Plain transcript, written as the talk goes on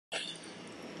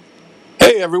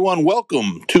Hey everyone,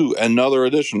 welcome to another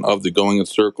edition of the Going in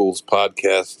Circles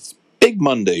podcast's Big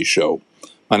Monday show.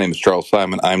 My name is Charles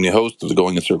Simon. I'm the host of the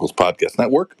Going in Circles podcast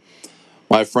network.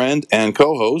 My friend and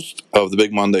co-host of the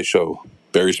Big Monday show,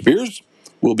 Barry Spears,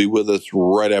 will be with us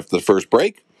right after the first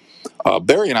break.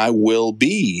 Barry and I will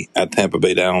be at Tampa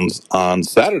Bay Downs on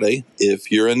Saturday.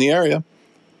 If you're in the area,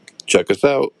 check us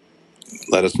out.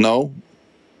 Let us know.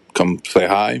 Come say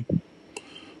hi.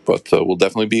 But we'll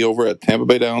definitely be over at Tampa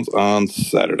Bay Downs on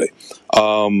Saturday.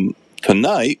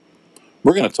 Tonight,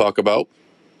 we're going to talk about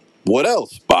what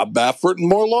else? Bob Baffert and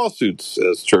more lawsuits,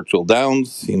 as Churchill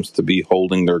Downs seems to be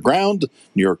holding their ground.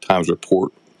 New York Times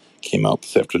report came out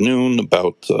this afternoon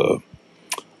about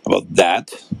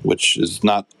that, which is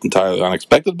not entirely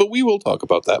unexpected, but we will talk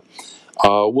about that.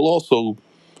 We'll also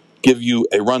give you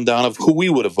a rundown of who we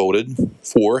would have voted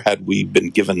for had we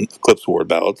been given Eclipse Award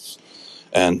ballots.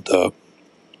 And,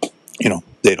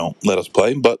 they don't let us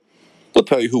play, but we'll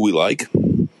tell you who we like.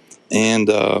 And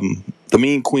the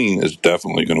Mean Queen is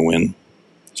definitely going to win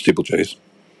Steeplechase.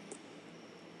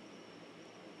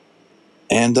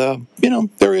 And,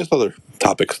 various other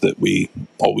topics that we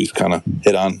always kind of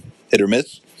hit or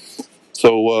miss.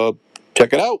 So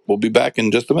check it out. We'll be back in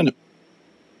just a minute.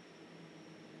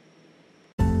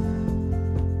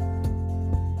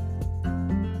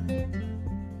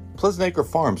 Pleasant Acre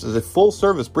Farms is a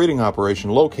full-service breeding operation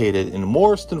located in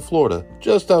Morriston, Florida,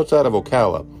 just outside of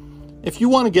Ocala. If you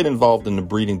want to get involved in the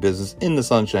breeding business in the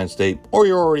Sunshine State, or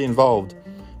you're already involved,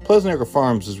 Pleasant Acre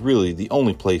Farms is really the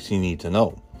only place you need to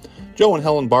know. Joe and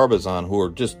Helen Barbazon, who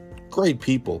are just great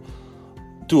people,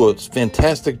 do a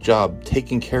fantastic job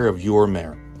taking care of your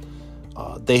mare.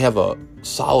 They have a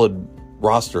solid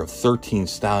roster of 13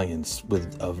 stallions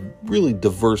with a really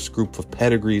diverse group of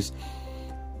pedigrees.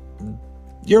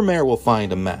 Your mare will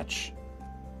find a match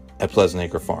at Pleasant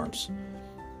Acre Farms.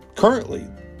 Currently,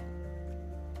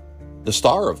 the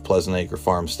star of Pleasant Acre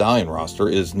Farms stallion roster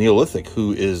is Neolithic,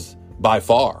 who is by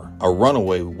far a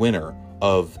runaway winner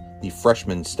of the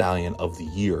Freshman Stallion of the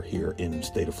Year here in the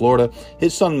state of Florida.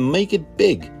 His son, Make It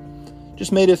Big,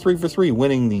 just made it 3 for 3,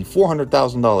 winning the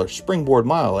 $400,000 Springboard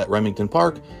Mile at Remington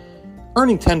Park,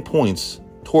 earning 10 points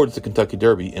towards the Kentucky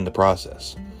Derby in the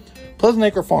process. Pleasant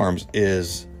Acre Farms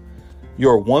is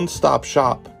your one-stop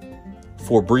shop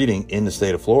for breeding in the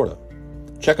state of Florida.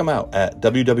 Check them out at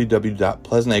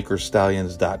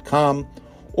www.pleasantacrestallions.com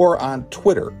or on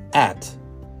Twitter at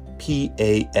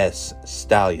PAS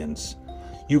Stallions.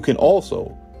 You can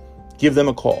also give them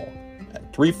a call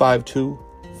at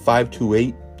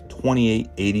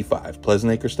 352-528-2885.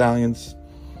 Pleasant Acre Stallions.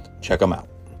 Check them out.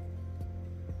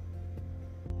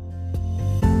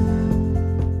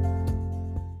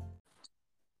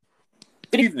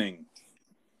 Good evening.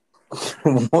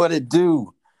 What it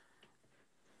do?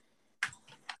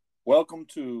 Welcome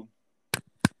to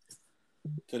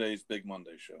today's Big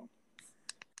Monday show.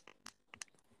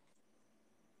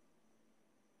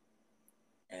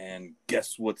 And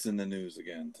guess what's in the news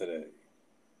again today?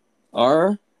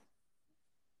 The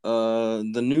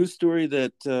news story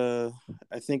that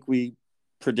I think we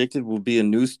predicted will be a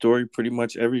news story pretty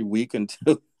much every week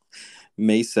until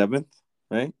May 7th,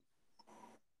 right?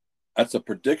 That's a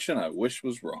prediction I wish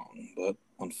was wrong, but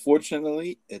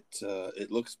unfortunately, it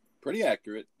looks pretty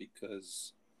accurate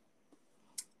because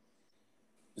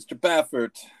Mr.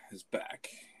 Baffert is back,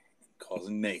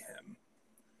 causing mayhem.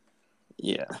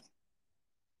 Yeah,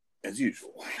 as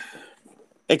usual.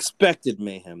 Expected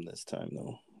mayhem this time,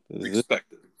 though.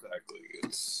 Expected, exactly.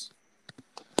 It's.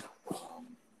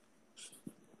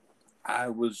 I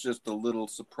was just a little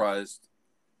surprised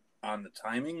on the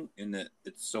timing in that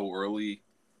it's so early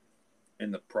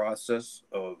in the process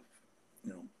of,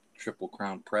 Triple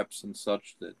Crown preps and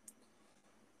such that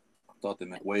I thought they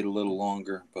might wait a little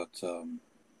longer, but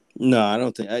no, I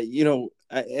don't think.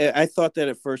 I thought that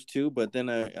at first too, but then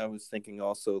I was thinking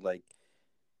also like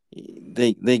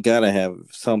they gotta have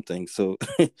something. So,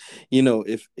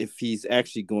 if he's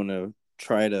actually going to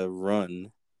try to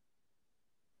run,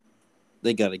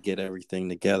 they got to get everything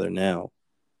together now,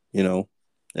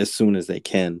 as soon as they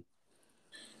can.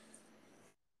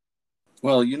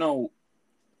 Well,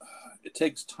 it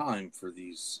takes time for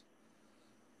these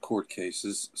court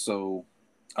cases. So,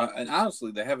 and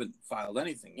honestly, they haven't filed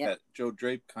anything yet. Joe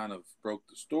Drape kind of broke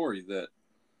the story that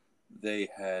they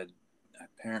had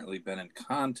apparently been in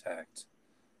contact,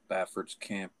 Baffert's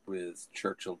camp, with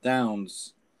Churchill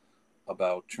Downs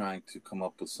about trying to come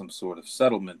up with some sort of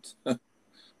settlement,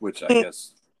 which I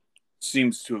guess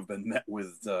seems to have been met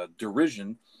with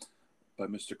derision by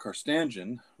Mr.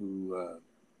 Karstanjian, who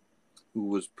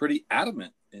was pretty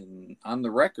adamant on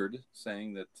the record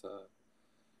saying that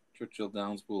Churchill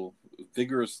Downs will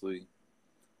vigorously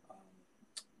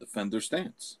defend their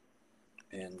stance,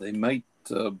 and they might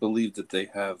believe that they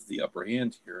have the upper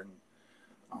hand here.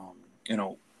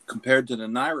 And compared to the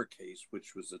Naira case,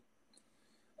 which was a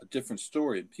different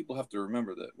story, and people have to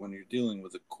remember that when you're dealing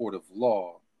with a court of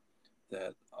law,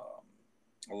 that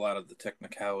a lot of the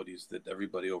technicalities that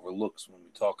everybody overlooks when we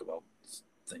talk about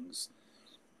things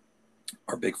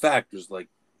are big factors, like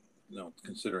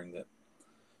considering that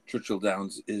Churchill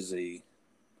Downs is a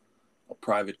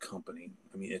private company.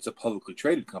 I mean, it's a publicly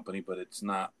traded company, but it's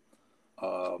not.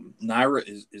 Naira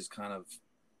is kind of,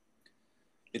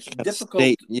 it's difficult.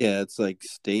 State, yeah, it's like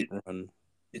state run.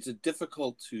 It's a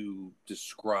difficult to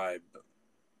describe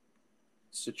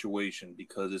situation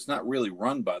because it's not really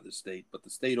run by the state, but the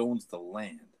state owns the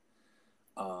land,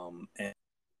 and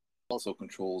also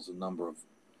controls a number of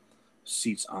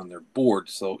seats on their board.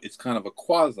 So it's kind of a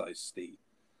quasi-state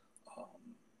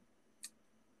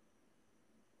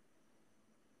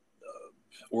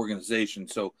organization.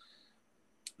 So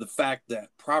the fact that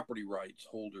property rights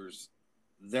holders,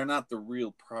 they're not the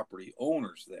real property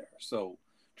owners there. So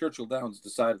Churchill Downs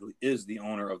decidedly is the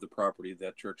owner of the property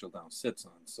that Churchill Downs sits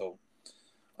on. So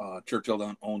Churchill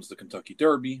Downs owns the Kentucky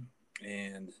Derby,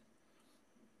 and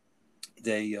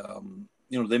they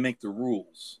they make the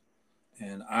rules.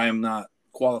 And I am not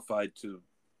qualified to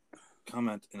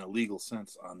comment in a legal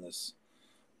sense on this,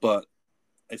 but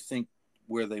I think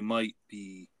where they might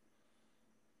be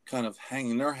kind of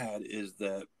hanging their hat is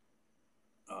that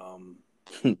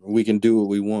we can do what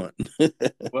we want.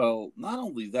 well, not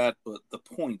only that, but the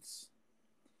points,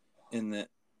 in that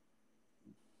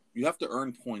you have to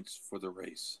earn points for the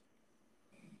race.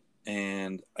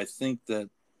 And I think that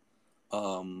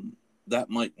that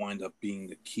might wind up being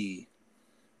the key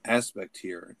aspect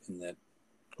here, in that.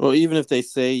 Well, even if they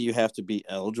say you have to be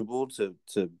eligible to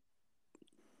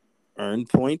earn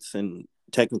points, and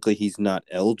technically he's not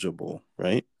eligible,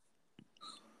 right?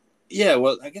 Yeah,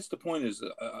 well, I guess the point is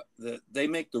that they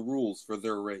make the rules for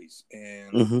their race.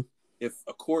 And if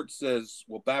a court says,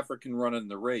 well, Baffert can run in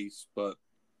the race, but,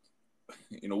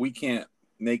 we can't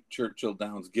make Churchill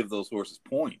Downs give those horses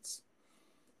points,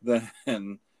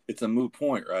 then it's a moot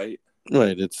point, right?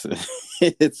 Right. It's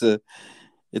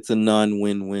it's a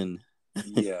non-win-win.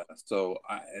 Yeah. So,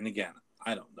 again,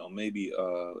 I don't know. Maybe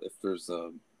if there's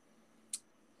a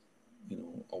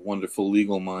wonderful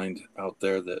legal mind out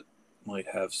there that might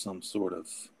have some sort of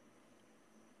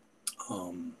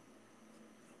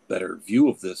better view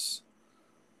of this,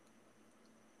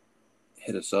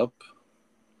 hit us up.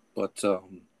 But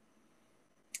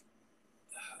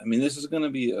this is going to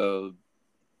be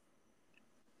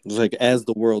it's like as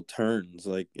the world turns,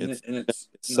 like it's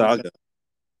saga.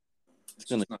 It's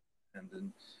gonna end.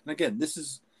 And again, this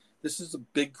is a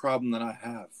big problem that I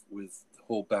have with the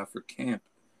whole Baffert camp,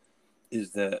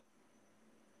 is that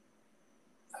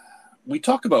we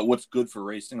talk about what's good for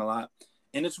racing a lot,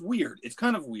 and it's weird. It's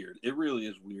kind of weird. It really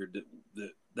is weird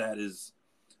that is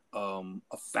a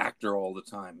factor all the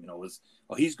time.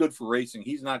 He's good for racing,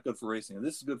 he's not good for racing, and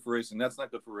this is good for racing, that's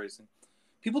not good for racing.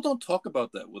 People don't talk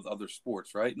about that with other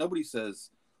sports, right? Nobody says,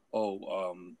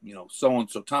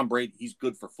 so Tom Brady, he's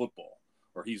good for football,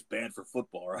 or he's bad for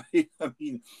football, right?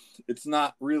 It's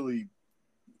not really.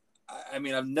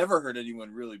 I've never heard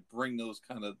anyone really bring those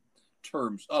kind of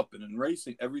terms up. And in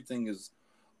racing, everything is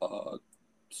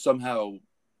somehow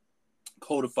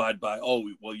codified by,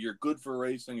 you're good for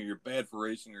racing, or you're bad for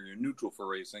racing, or you're neutral for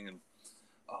racing.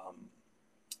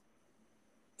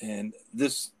 And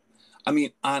this,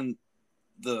 on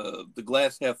the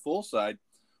glass half full side,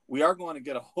 we are going to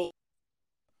get a whole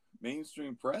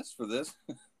mainstream press for this,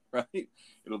 right?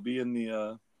 It'll be in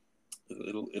the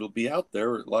it'll be out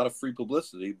there, a lot of free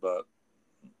publicity, but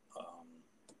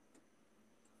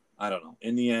I don't know.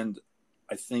 In the end,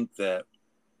 I think that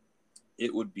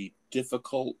it would be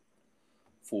difficult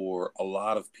for a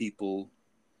lot of people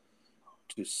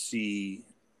to see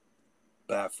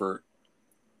Baffert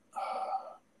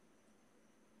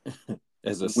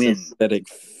as a sympathetic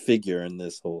figure in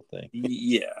this whole thing.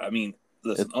 Yeah,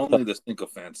 listen, only the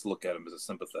sycophants look at him as a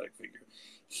sympathetic figure.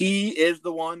 He is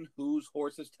the one whose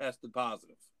horses tested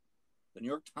positive. The New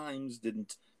York Times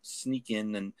didn't sneak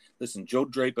in. And listen, Joe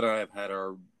Drape and I have had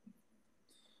our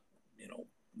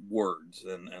words,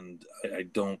 and I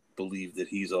don't believe that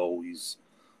he's always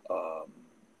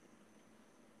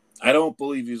I don't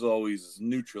believe he's always as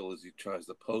neutral as he tries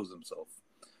to pose himself.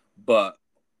 But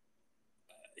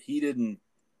he didn't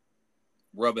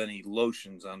rub any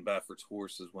lotions on Baffert's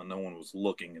horses when no one was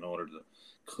looking, in order to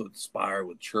conspire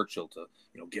with Churchill to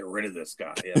get rid of this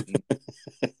guy.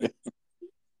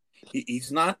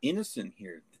 He's not innocent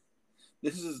here.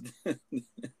 This is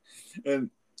and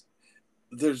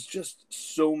there's just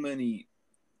so many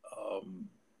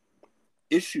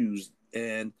issues,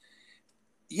 and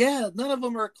yeah, none of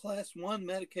them are class 1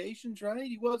 medications, right?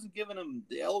 He wasn't giving them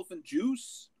the elephant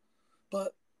juice,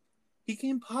 but he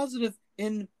came positive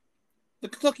in the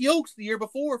Kentucky Oaks the year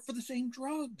before for the same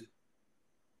drug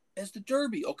as the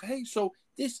Derby. Okay, so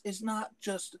this is not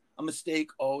just a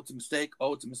mistake. Oh, it's a mistake.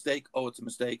 Oh, it's a mistake. Oh, it's a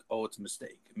mistake. Oh, it's a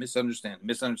mistake.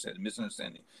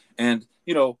 Misunderstanding. And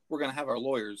we're gonna have our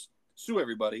lawyers sue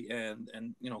everybody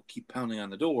and keep pounding on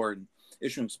the door and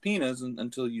issuing subpoenas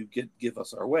until you give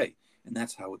us our way. And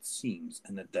that's how it seems,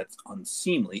 and that's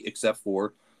unseemly, except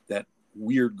for that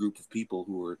weird group of people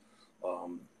who are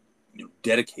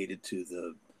dedicated to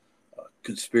the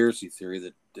conspiracy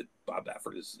theory that Bob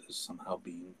Baffert is somehow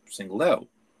being singled out.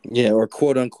 Yeah, or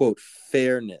quote unquote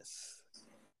fairness.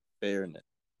 But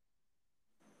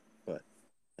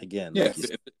again, yeah,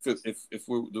 if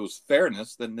there was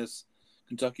fairness, then this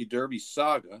Kentucky Derby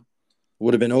saga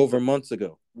would have been over months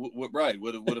ago. Would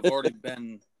have already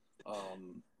been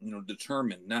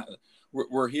determined. Now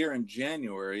we're here in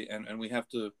January, and we have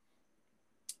to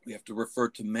refer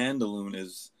to Mandaloun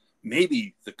as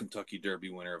maybe the Kentucky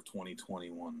Derby winner of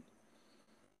 2021.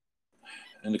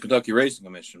 And the Kentucky Racing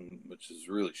Commission, which is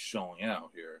really showing out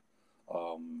here,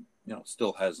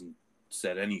 still hasn't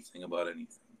said anything about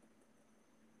anything.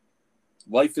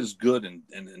 Life is good, and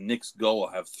Nick's goal will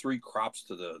have 3 crops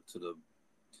to the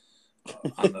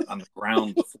on the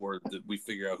ground before we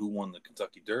figure out who won the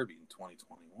Kentucky Derby in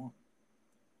 2021.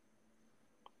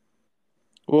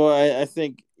 Well, I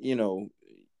think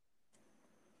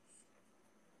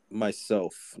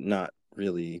myself not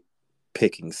really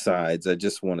picking sides. I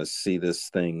just want to see this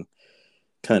thing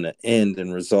kind of end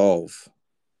and resolve.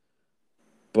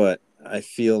 But I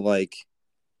feel like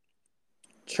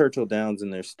Churchill Downs, in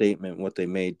their statement, what they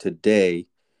made today,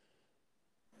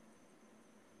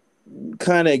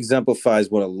 kind of exemplifies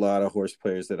what a lot of horse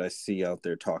players that I see out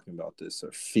there talking about this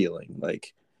are feeling.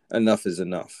 Like, enough is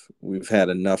enough. We've had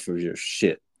enough of your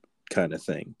shit, kind of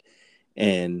thing.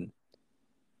 And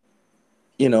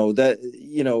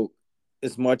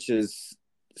as much as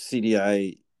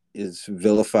CDI is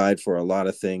vilified for a lot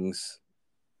of things,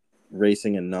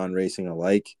 racing and non-racing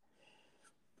alike,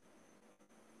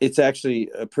 it's actually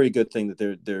a pretty good thing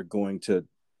that they're going to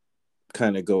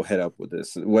kind of go head up with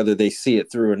this. Whether they see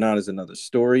it through or not is another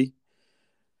story.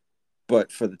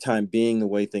 But for the time being, the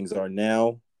way things are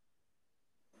now,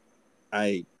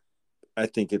 I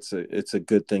think it's a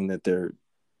good thing that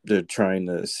they're trying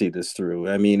to see this through.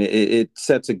 I mean, it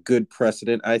sets a good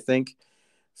precedent, I think,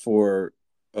 for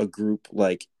a group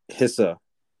like HISA,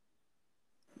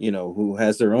 who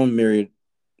has their own myriad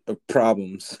of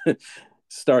problems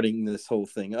starting this whole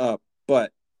thing up.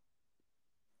 But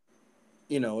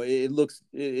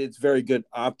it's very good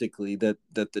optically that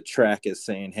the track is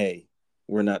saying, hey,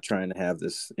 we're not trying to have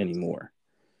this anymore,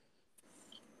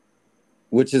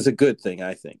 which is a good thing,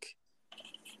 I think.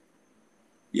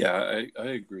 Yeah, I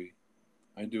agree.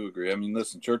 I do agree. I mean,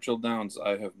 listen, Churchill Downs,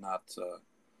 I have not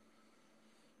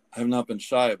been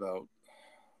shy about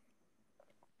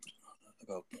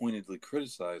pointedly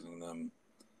criticizing them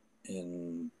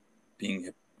in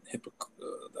being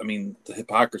I mean, the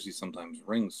hypocrisy sometimes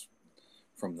rings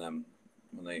from them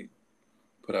when they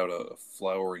put out a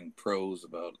flowering prose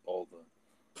about all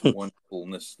the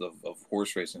wonderfulness of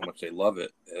horse racing, how much they love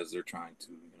it, as they're trying to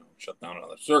shut down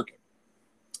another circuit.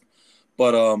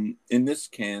 But in this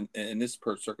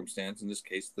circumstance, in this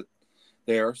case, that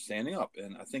they are standing up,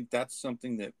 and I think that's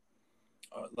something that,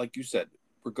 like you said,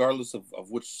 regardless of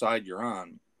which side you're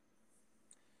on,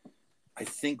 I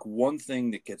think one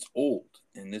thing that gets old,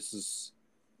 and this is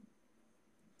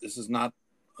not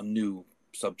a new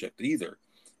subject either,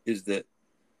 is that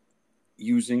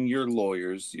using your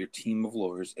lawyers, your team of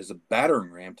lawyers, as a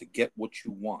battering ram to get what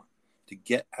you want, to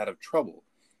get out of trouble,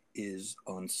 is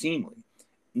unseemly.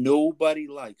 Nobody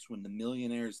likes when the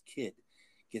millionaire's kid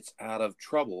gets out of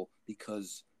trouble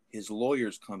because his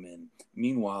lawyers come in.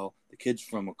 Meanwhile, the kids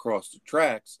from across the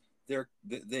tracks,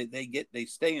 they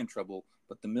stay in trouble,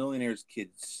 but the millionaire's kid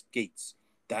skates.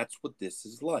 That's what this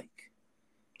is like.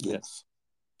 Yes.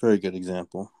 Very good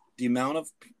example. The amount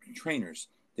of trainers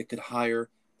that could hire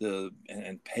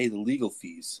and pay the legal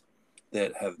fees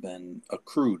that have been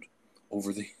accrued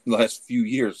over the last few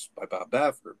years by Bob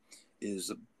Baffert is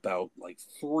about like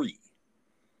 3,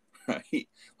 right?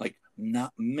 Like,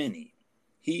 not many.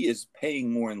 He is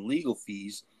paying more in legal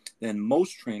fees than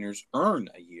most trainers earn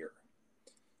a year.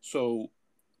 So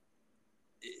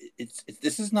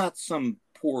this is not some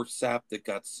poor sap that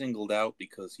got singled out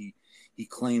because he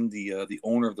claimed the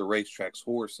owner of the racetrack's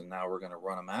horse, and now we're going to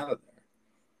run him out of there.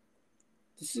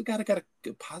 This is a guy that got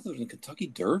a positive in the Kentucky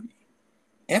Derby,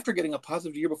 after getting a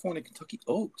positive year before in the Kentucky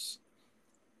Oaks,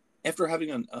 after having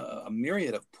a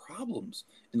myriad of problems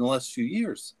in the last few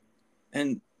years.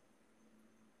 And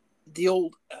the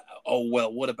old, oh,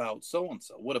 well, what about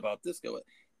so-and-so? What about this guy?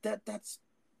 That's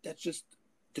just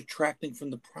detracting from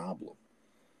the problem,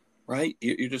 right?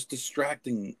 You're just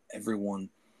distracting everyone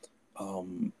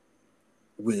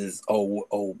with,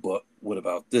 but what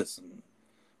about this? And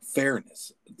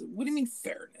fairness. What do you mean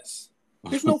fairness?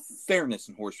 There's no fairness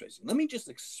in horse racing. Let me just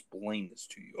explain this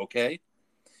to you, okay?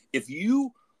 If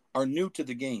you are new to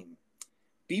the game,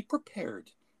 be prepared.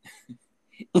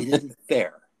 It isn't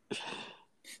fair.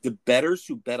 The bettors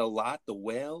who bet a lot, the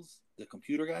whales, the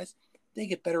computer guys, they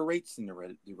get better rates than the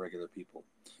regular people.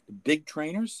 The big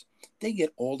trainers, they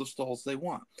get all the stalls they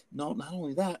want. No, not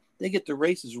only that, they get the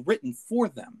races written for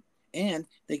them. And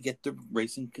they get the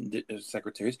racing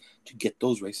secretaries to get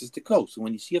those races to go. So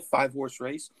when you see a 5-horse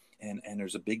race and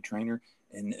there's a big trainer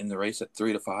in the race at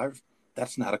 3 to 5,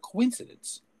 that's not a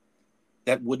coincidence.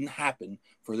 That wouldn't happen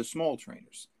for the small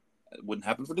trainers. It wouldn't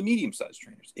happen for the medium-sized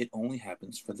trainers. It only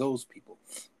happens for those people.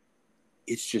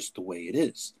 It's just the way it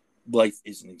is. Life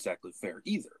isn't exactly fair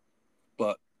either.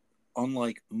 But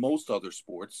unlike most other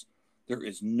sports, there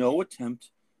is no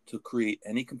attempt to create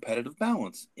any competitive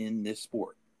balance in this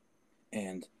sport.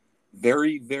 And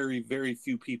very, very, very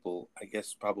few people, I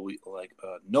guess probably like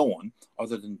no one,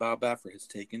 other than Bob Baffert, has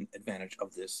taken advantage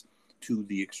of this to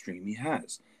the extreme he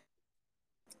has.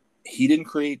 He didn't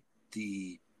create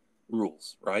the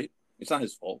rules, right? It's not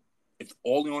his fault. If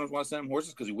all the owners want to send him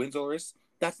horses because he wins all the races,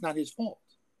 that's not his fault.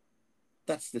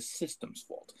 That's the system's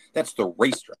fault. That's the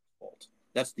racetrack's fault.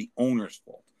 That's the owner's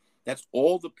fault. That's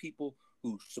all the people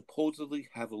who supposedly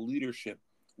have a leadership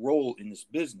role in this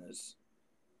business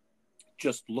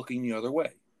just looking the other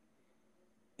way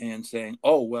and saying,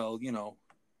 oh, well,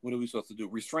 what are we supposed to do?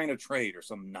 Restrain a trade or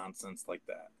some nonsense like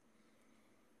that.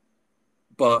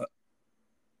 But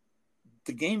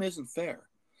the game isn't fair.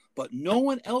 But no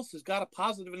one else has got a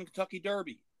positive in the Kentucky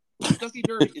Derby. The Kentucky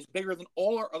Derby is bigger than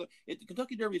all our other. The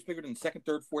Kentucky Derby is bigger than 2nd,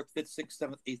 3rd, 4th, 5th, 6th,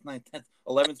 7th, 8th, 9th, 10th,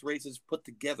 11th races put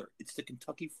together. It's the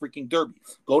Kentucky freaking Derby.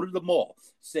 Go to the mall,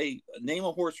 say, name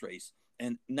a horse race,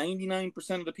 and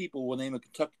 99% of the people will name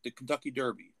the Kentucky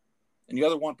Derby. And the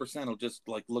other 1% will just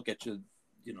like look at you,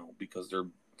 because they're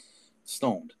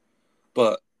stoned.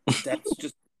 But that's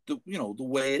just the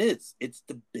way it is. It's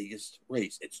the biggest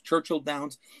race. It's Churchill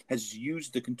Downs has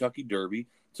used the Kentucky Derby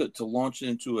to launch it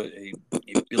into a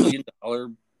 $1 billion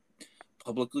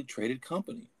publicly traded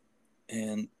company,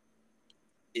 and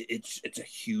it's just a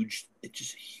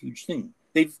huge thing.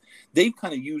 They've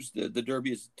kind of used the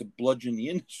Derby as to bludgeon the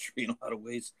industry in a lot of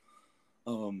ways.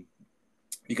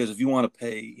 Because if you want to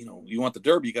pay, you want the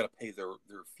Derby, you got to pay their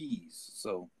fees.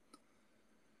 So,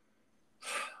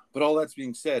 but all that's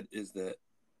being said is that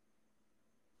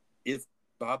if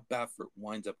Bob Baffert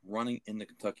winds up running in the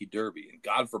Kentucky Derby, and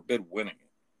God forbid winning it,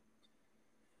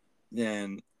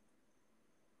 then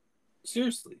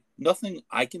seriously, nothing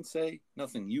I can say,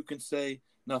 nothing you can say,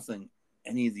 nothing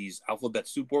any of these alphabet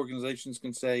soup organizations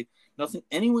can say, nothing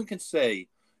anyone can say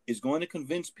is going to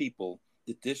convince people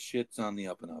that this shit's on the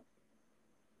up and up.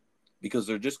 Because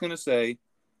they're just going to say,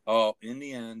 oh, in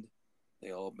the end,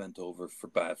 they all bent over for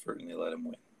Baffert and they let him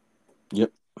win.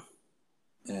 Yep.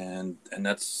 And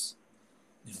that's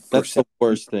the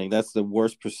worst thing. That's the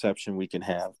worst perception we can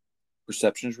have.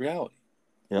 Perception is reality.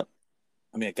 Yep.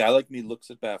 I mean, a guy like me looks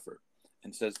at Baffert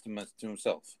and says to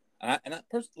himself,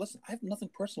 listen, I have nothing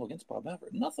personal against Bob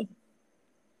Baffert. Nothing.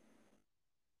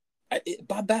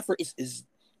 Bob Baffert is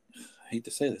I hate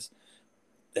to say this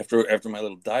after my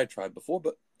little diatribe before,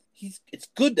 but it's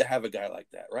good to have a guy like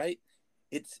that, right?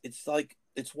 It's like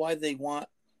it's why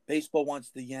baseball wants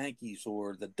the Yankees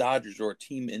or the Dodgers or a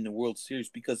team in the World Series,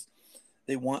 because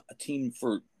they want a team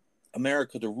for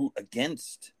America to root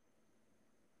against.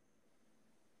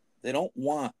 They don't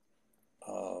want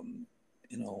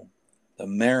the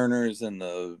Mariners and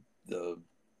the I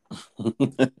don't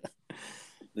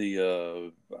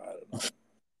know.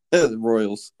 The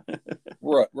Royals.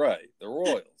 Right, the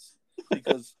Royals.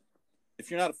 Because if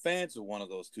you're not a fan of one of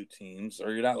those two teams,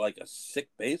 or you're not like a sick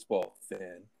baseball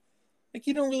fan, like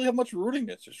you don't really have much rooting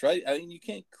interest, right? I mean, you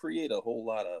can't create a whole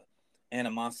lot of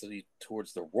animosity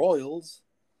towards the Royals.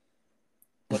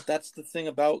 But that's the thing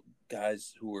about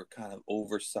guys who are kind of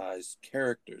oversized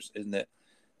characters, in that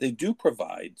they do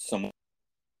provide some,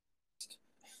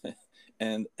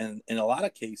 and in a lot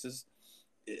of cases,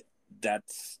 that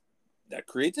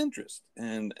creates interest,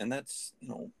 and that's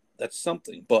that's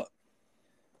something. But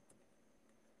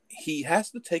he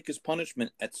has to take his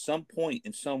punishment at some point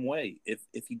in some way.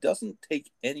 If he doesn't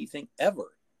take anything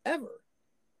ever,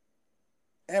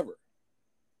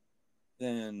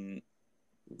 then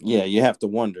yeah, you have to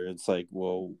wonder. It's like,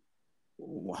 well,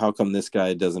 how come this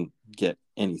guy doesn't get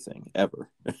anything ever?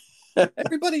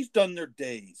 everybody's done their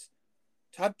days.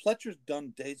 Todd Pletcher's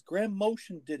done days. Graham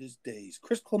Motion did his days.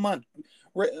 Chris Clement,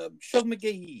 Shug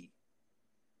McGahee.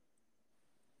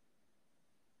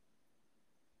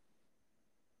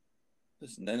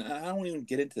 Listen, and I don't even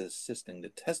get into the system. The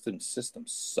testing system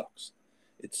sucks.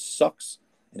 It sucks.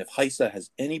 And if HISA has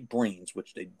any brains,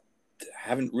 which they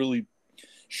haven't really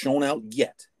shown out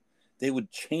yet, they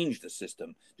would change the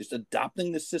system. Just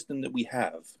adopting the system that we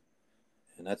have,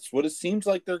 and that's what it seems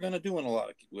like they're going to do in a lot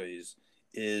of ways,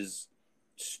 is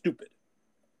stupid.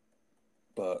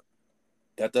 But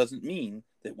that doesn't mean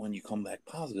that when you come back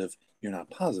positive, you're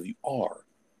not positive. You are.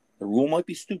 The rule might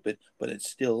be stupid, but it's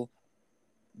still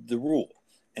the rule.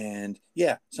 And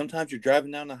yeah, sometimes you're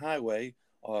driving down the highway,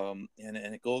 and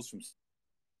it goes from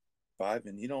 5,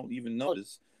 and you don't even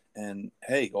notice. And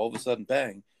hey, all of a sudden,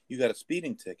 bang, you got a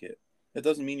speeding ticket. That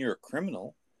doesn't mean you're a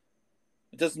criminal.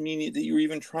 It doesn't mean that you're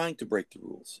even trying to break the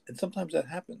rules. And sometimes that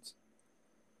happens.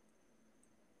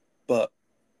 But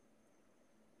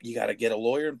you got to get a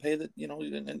lawyer and pay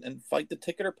and fight the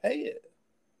ticket or pay it.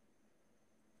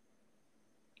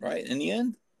 Right? In the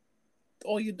end,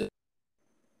 all you do,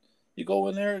 you go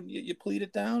in there and you plead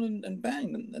it down and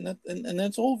bang, and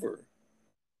that's over.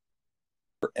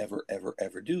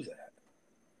 Ever do that.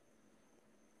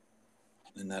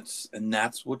 And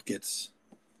that's what gets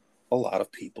a lot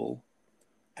of people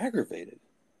aggravated,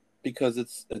 because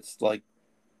it's like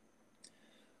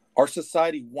our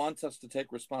society wants us to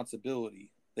take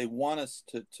responsibility. They want us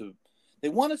they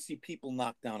want to see people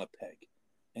knock down a peg,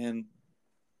 and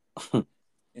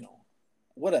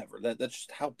whatever. That's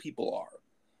just how people are.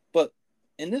 But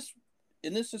in this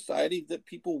society, that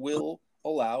people will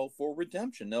allow for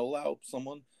redemption. They'll allow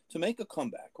someone to make a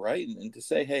comeback, right? And to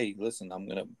say, hey, listen, I'm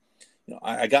gonna,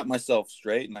 I got myself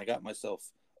straight, and I got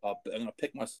myself up. I'm gonna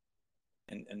pick myself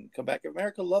and come back.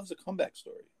 America loves a comeback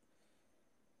story.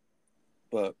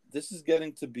 But this is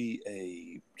getting to be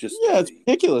it's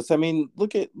ridiculous. I mean,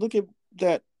 look at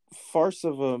that farce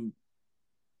of a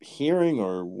hearing,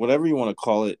 or whatever you want to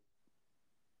call it,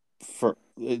 for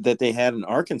that they had in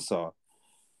Arkansas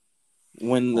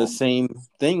when the same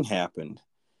thing happened.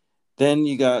 Then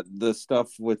you got the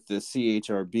stuff with the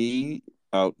CHRB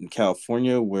out in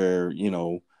California, where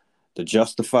the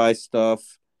Justify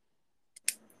stuff.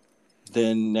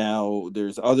 Then now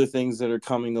there's other things that are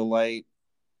coming to light,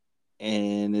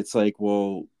 and it's like,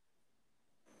 well,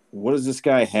 what does this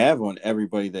guy have on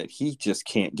everybody that he just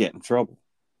can't get in trouble?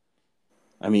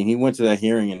 I mean, he went to that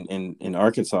hearing in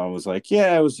Arkansas and was like,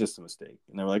 yeah, it was just a mistake.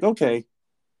 And they were like, okay.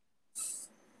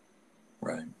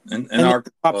 Right. And it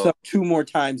pops up 2 more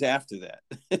times after that.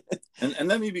 and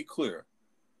let me be clear.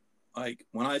 Like,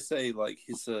 when I say, like,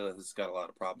 he's got a lot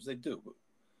of problems, they do.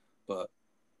 But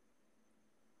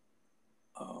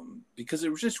because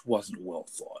it just wasn't well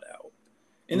thought out.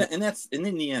 And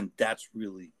in the end, that's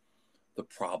really the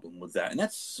problem with that. And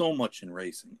that's so much in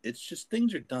racing. It's just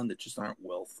things are done that just aren't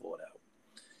well thought out.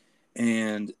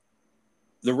 And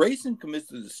the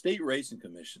state racing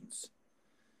commissions,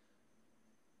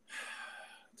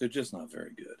 they're just not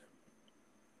very good.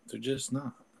 They're just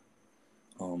not.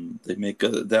 They make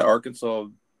that Arkansas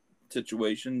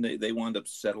situation, they wound up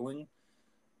settling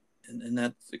in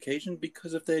that occasion,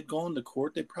 because if they had gone to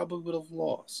court, they probably would have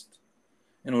lost.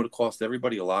 And it would have cost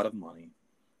everybody a lot of money.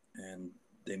 And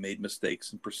they made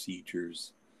mistakes in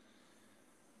procedures.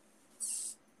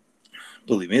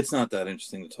 Believe me, it's not that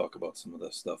interesting to talk about some of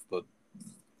that stuff, but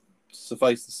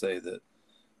suffice to say that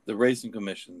the racing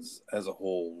commissions as a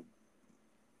whole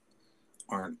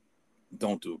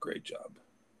don't do a great job.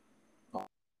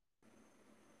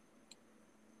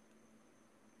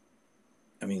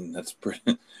 I mean, it's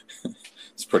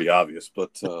pretty obvious,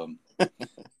 but for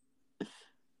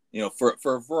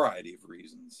a variety of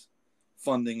reasons,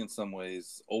 funding in some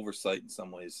ways, oversight in some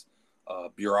ways,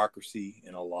 bureaucracy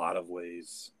in a lot of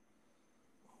ways.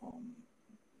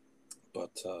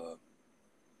 But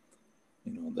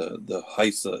the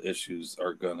HISA issues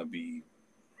are going to be.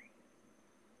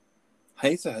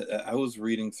 HISA, I was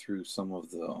reading through some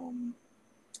of the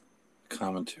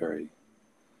commentary,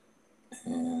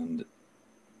 and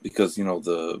because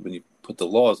when you put the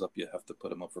laws up, you have to put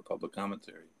them up for public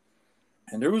commentary,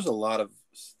 and there was a lot of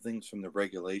things from the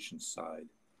regulation side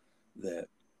that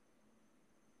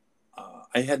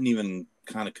I hadn't even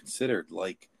kind of considered,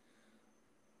 like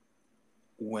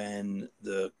when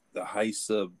the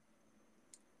HISA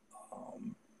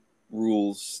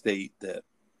rules state that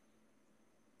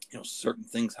certain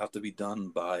things have to be done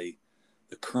by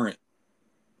the current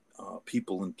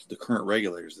people and the current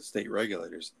regulators, the state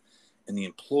regulators, and the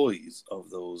employees of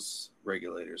those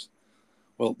regulators,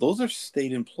 well, those are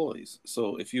state employees.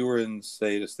 So if you were in,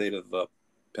 say, the state of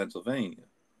Pennsylvania,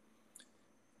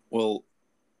 well,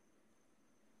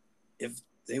 if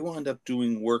they wind up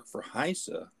doing work for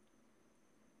HISA,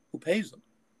 who pays them?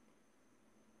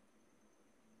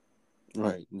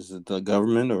 Right. Is it the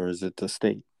government or is it the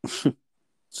state?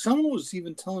 Someone was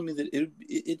even telling me that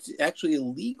it's actually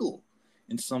illegal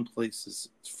in some places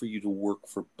for you to work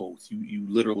for both. You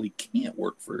literally can't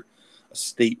work for a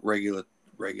state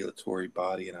regulatory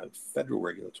body and a federal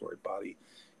regulatory body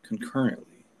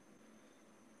concurrently.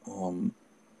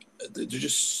 There's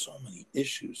just so many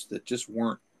issues that just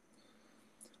weren't.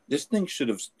 This thing should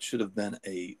have been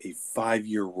a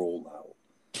 5-year rollout.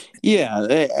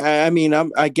 Yeah, I mean,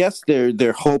 I guess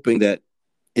they're hoping that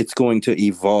it's going to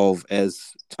evolve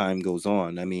as time goes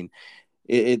on. I mean,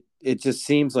 it just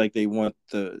seems like they want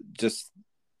the just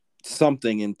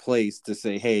something in place to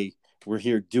say, hey, we're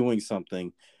here doing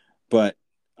something. But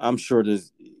I'm sure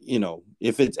there's,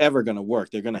 if it's ever going to work,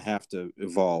 they're going to have to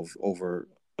evolve over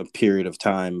a period of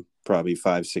time, probably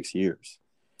 5-6 years.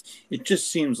 It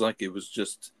just seems like it was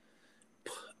just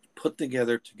put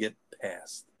together to get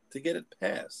it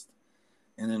passed,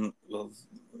 and then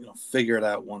figure it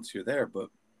out once you're there. But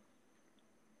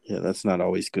yeah, that's not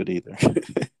always good either.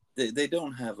 they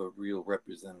don't have a real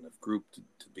representative group to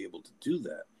be able to do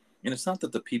that. And it's not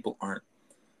that the people aren't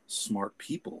smart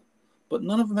people, but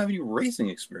none of them have any racing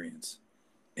experience.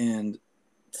 And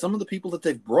some of the people that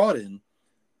they've brought in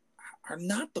are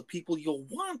not the people you'll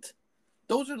want.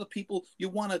 Those are the people you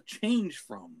want to change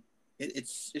from.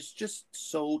 It's just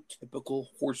so typical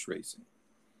horse racing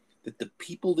that the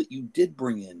people that you did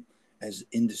bring in as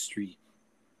industry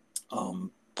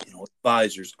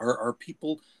advisors are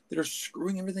people that are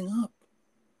screwing everything up,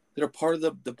 that are part of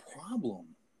the problem.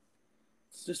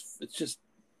 It's just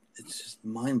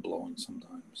mind blowing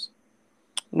sometimes.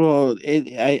 Well,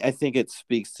 I think it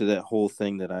speaks to that whole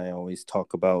thing that I always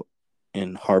talk about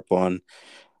and harp on,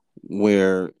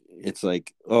 where it's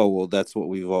like, oh, well, that's what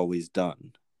we've always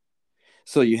done.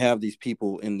 So you have these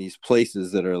people in these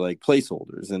places that are like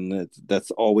placeholders, and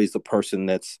that's always the person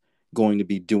that's going to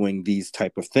be doing these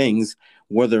type of things,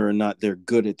 whether or not they're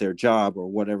good at their job or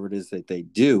whatever it is that they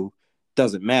do,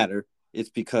 doesn't matter. It's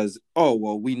because, oh,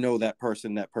 well, we know that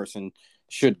person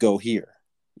should go here,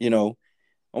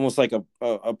 almost like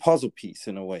a puzzle piece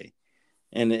in a way.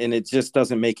 And it just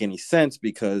doesn't make any sense,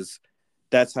 because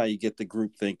that's how you get the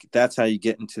group think. That's how you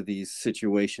get into these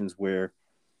situations where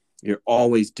you're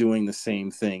always doing the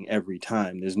same thing every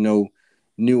time. There's no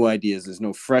new ideas. There's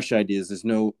no fresh ideas. There's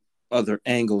no other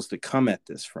angles to come at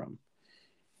this from.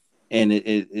 And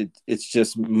it's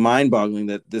just mind boggling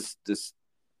that this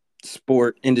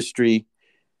sport industry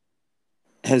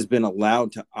has been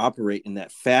allowed to operate in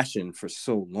that fashion for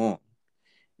so long.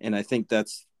 And I think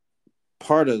that's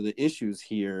part of the issues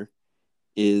here,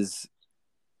 is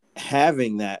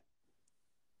having that,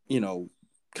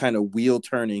 kind of wheel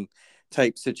turning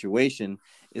type situation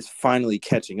is finally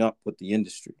catching up with the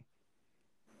industry.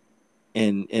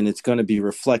 And it's going to be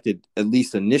reflected, at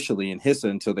least initially, in HISA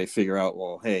until they figure out,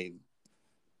 well, hey,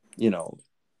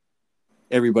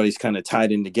 everybody's kind of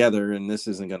tied in together, and this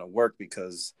isn't going to work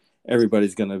because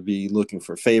everybody's going to be looking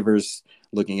for favors,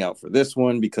 looking out for this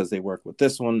one because they work with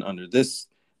this one under this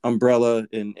umbrella,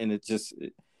 and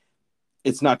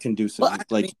it's not conducive. Well,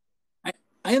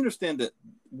 I understand that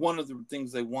one of the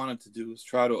things they wanted to do is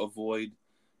try to avoid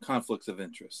conflicts of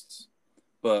interests,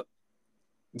 but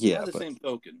by the same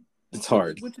token, it's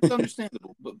hard, which is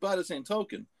understandable. But by the same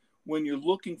token, when you're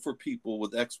looking for people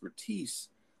with expertise,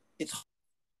 it's hard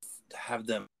to have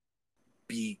them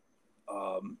be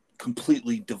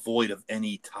completely devoid of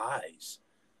any ties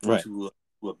to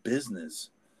a business,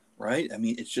 right? I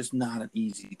mean, it's just not an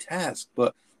easy task.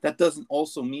 But that doesn't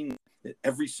also mean that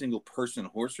every single person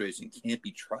in horse racing can't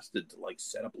be trusted to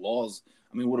set up laws.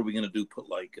 I mean, what are we going to do? Put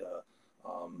like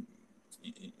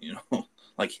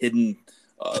hidden.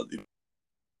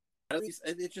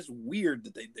 It's just weird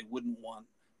that they wouldn't want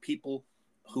people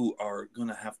who are going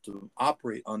to have to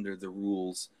operate under the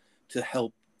rules to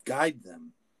help guide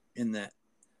them in that.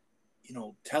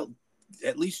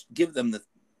 At least give them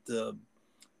the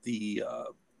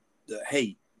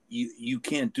hey, you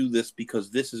can't do this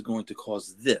because this is going to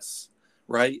cause this,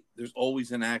 right? There's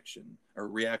always an action or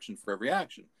reaction for every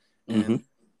action. Mm-hmm. And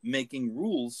making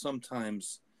rules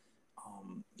sometimes,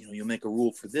 you'll make a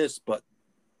rule for this, but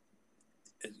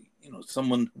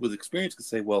someone with experience could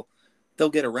say, well, they'll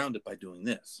get around it by doing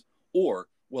this, or,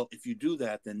 well, if you do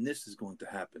that, then this is going to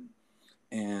happen.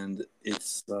 And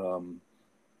it's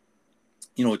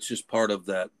it's just part of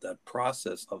that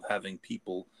process of having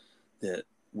people that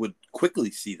would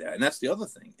quickly see that. And that's the other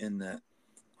thing, in that,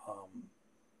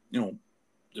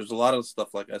 there's a lot of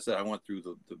stuff, like I said, I went through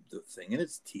the thing, and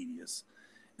it's tedious.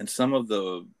 And some of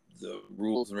the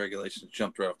rules and regulations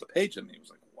jumped right off the page at me. It was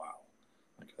like, wow,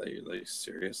 like, are they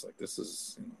serious? Like, this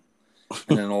is,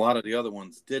 And then a lot of the other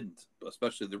ones didn't,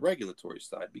 especially the regulatory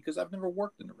side, because I've never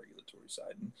worked in the regulatory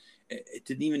side. And it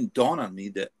didn't even dawn on me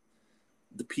that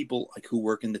the people like who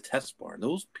work in the test barn,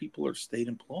 those people are state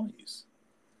employees.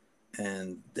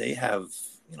 And they have,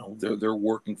 they're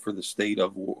working for the state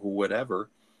of whatever.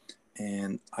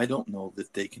 And I don't know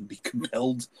that they can be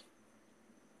compelled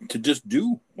to just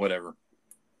do whatever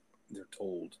they're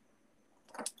told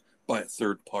by a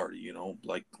third party,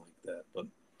 like that. But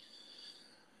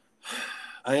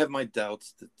I have my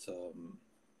doubts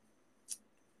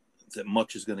that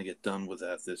much is going to get done with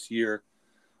that this year.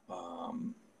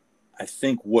 I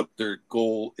think what their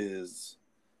goal is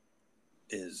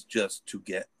just to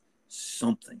get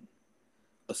something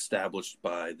established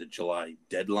by the July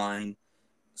deadline,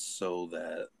 so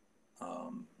that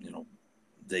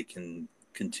they can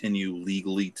continue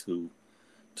legally to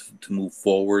move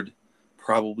forward.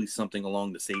 Probably something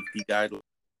along the safety guidelines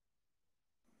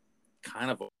kind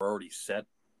of already set.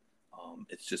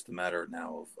 It's just a matter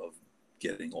now of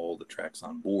getting all the tracks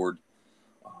on board.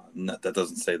 That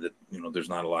doesn't say that there's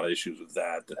not a lot of issues with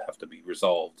that have to be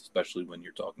resolved, especially when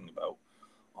you're talking about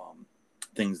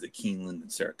things that Keeneland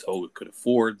and Saratoga could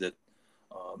afford that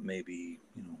maybe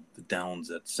the Downs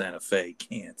at Santa Fe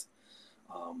can't.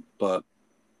 But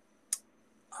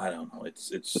I don't know.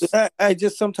 It's. I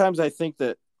just sometimes I think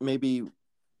that maybe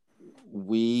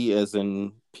we, as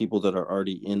in people that are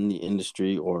already in the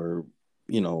industry, or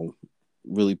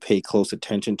really pay close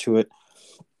attention to it,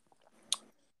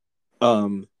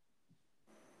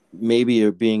 maybe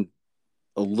are being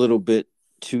a little bit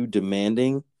too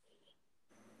demanding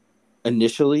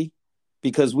initially,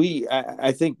 because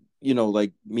I think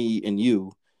like me and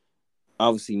you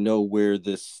obviously know where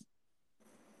this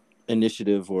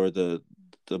initiative or the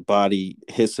body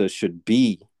HISA should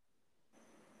be,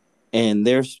 and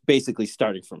they're basically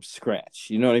starting from scratch.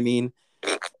 You know what I mean?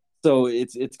 So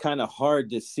it's kind of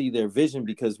hard to see their vision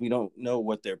because we don't know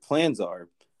what their plans are,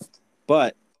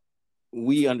 but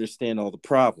we understand all the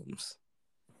problems.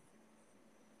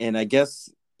 And I guess,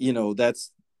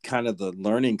 that's kind of the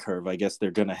learning curve I guess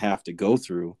they're going to have to go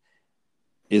through,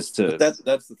 is to. But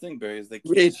that's the thing, Barry, is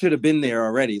it should have been there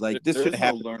already. Like, this should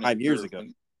have happened 5 years ago.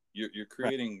 You're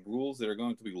creating rules that are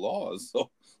going to be laws. So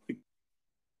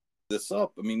this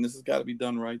up. I mean, this has got to be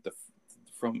done right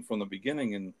from the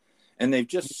beginning, and they've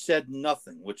just said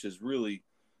nothing, which is really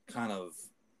kind of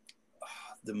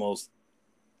the most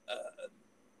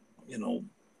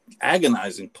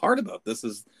agonizing part about this,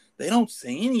 is they don't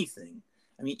say anything.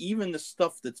 I mean, even the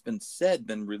stuff that's been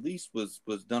released was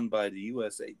done by the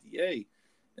USADA,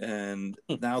 and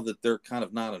now that they're kind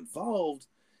of not involved,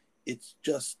 it's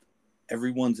just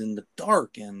everyone's in the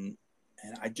dark, and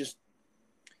I just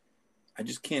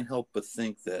can't help but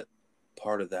think that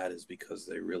part of that is because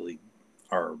they really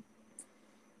are,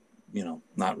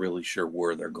 not really sure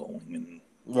where they're going. And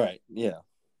right, yeah.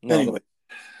 No, anyway,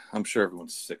 I'm sure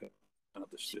everyone's sick of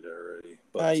this shit already.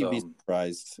 But you'd be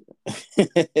surprised.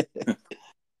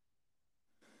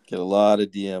 Get a lot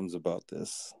of DMs about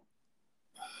this.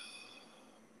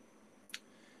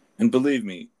 And believe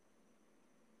me,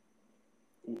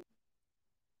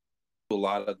 a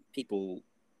lot of people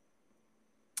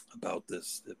about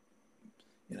this that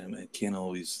I can't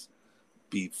always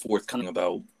be forthcoming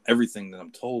about everything that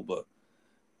I'm told, but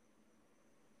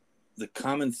the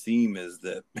common theme is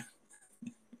that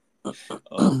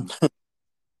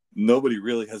nobody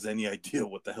really has any idea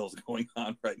what the hell's going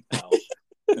on right now.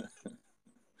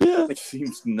 Yeah, it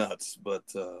seems nuts, but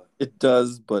it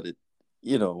does. But it,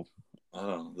 I don't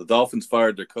know. The Dolphins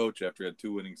fired their coach after he had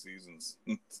 2 winning seasons.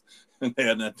 And they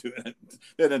hadn't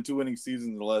had 2 winning seasons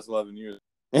in the last 11 years.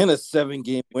 And a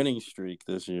 7-game winning streak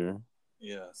this year.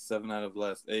 Yeah, 7 out of the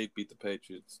last 8. Beat the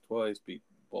Patriots twice. Beat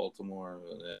Baltimore.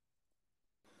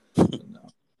 No.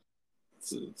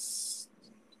 It's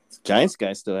Giants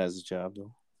guy still has a job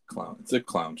though. Clown. It's a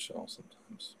clown show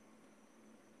sometimes.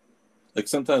 Like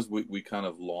sometimes we kind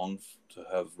of long to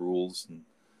have rules and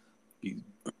be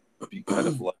kind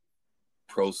of like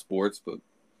pro sports, but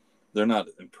they're not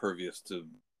impervious to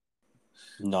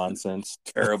nonsense,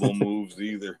 terrible moves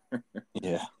either.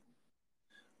 Yeah.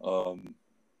 I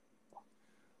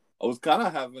was kind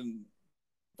of having,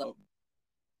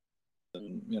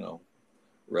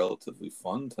 relatively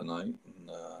fun tonight. And,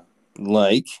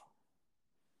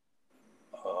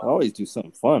 I always do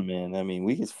something fun, man. I mean,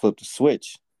 we can flip the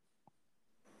switch.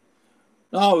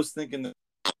 No, I was thinking that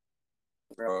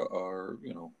are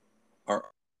are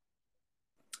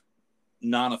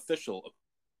non-official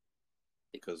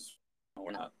because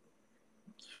we're not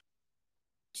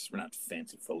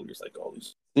fancy voters like all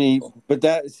these people. But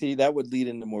that would lead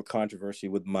into more controversy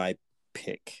with my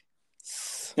pick.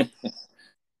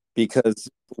 Because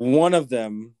one of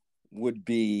them would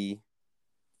be,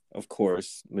 of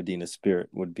course, Medina Spirit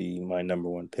would be my number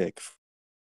one pick.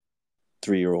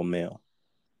 3-year-old male.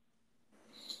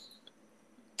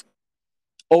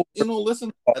 Oh,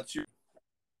 listen, that's your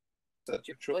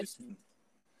choice.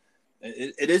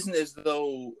 It isn't as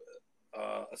though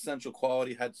Essential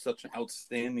Quality had such an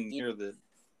outstanding year that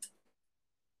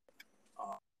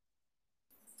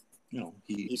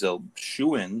he's a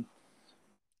shoe-in.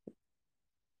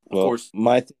 Of course,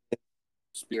 my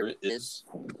Spirit is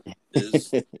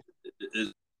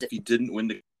if he didn't win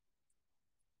the,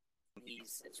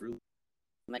 it's really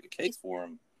make a case for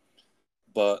him.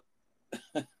 But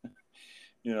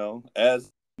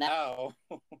as now,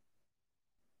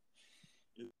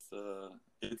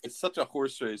 it's such a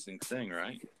horse racing thing,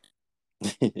 right?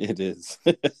 It is.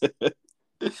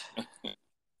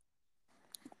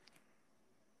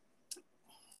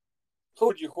 Who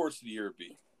would your horse of the year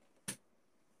be?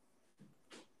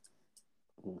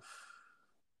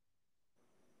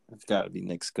 It's got to be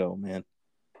Nick Sko, man.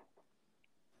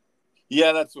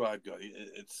 Yeah, that's where I'd go.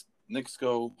 It's Nick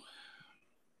Sko.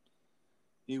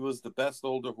 He was the best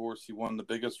older horse. He won the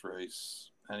biggest race,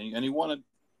 and he won it.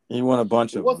 He won a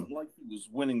bunch of them. It wasn't like he was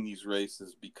winning these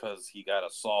races because he got a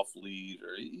soft lead,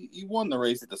 or he won the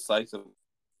race decisive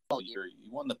all year.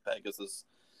 He won the Pegasus,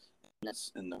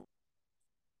 and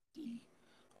he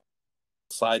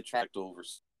sidetracked over.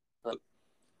 But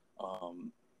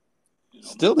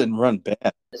still didn't run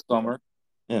bad this summer.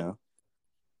 Yeah,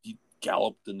 he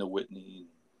galloped in the Whitney.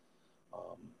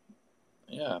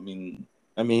 Yeah, I mean,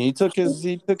 he took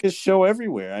his show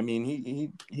everywhere. I mean,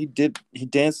 he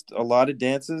danced a lot of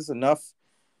dances, enough.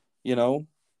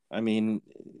 I mean,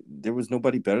 there was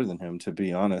nobody better than him, to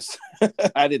be honest.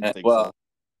 I didn't think so. I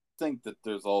think that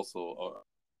there's also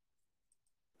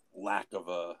a lack of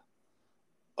a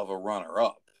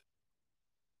runner-up.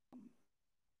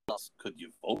 Could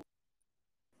you vote?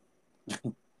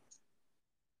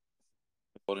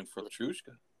 Voting for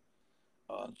Latrushka.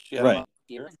 She had a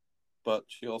year, but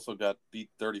she also got beat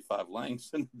 35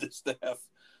 lengths in the staff.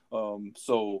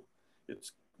 So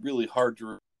it's really hard to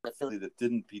remember a filly that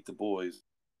didn't beat the boys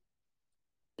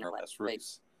in her last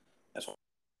race as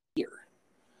here.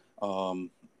 I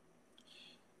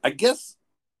guess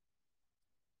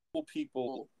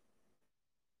people.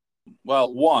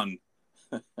 Well, one.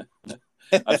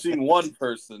 I've seen one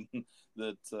person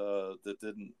that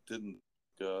didn't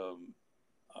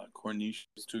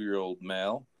Cornish's 2-year-old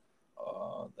male.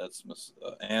 That's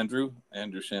Andrew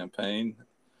Champagne,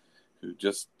 who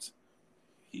just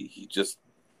he just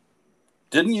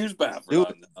didn't use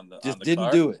Baffert on the didn't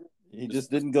card. do it. He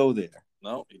just didn't go there.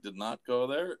 No, he did not go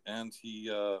there, and he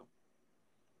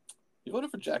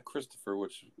voted for Jack Christopher,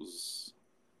 which was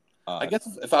I guess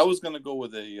if I was going to go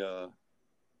with a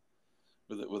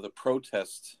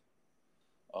protest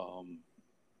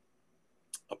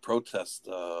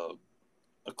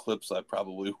eclipse, I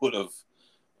probably would have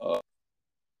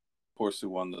horse who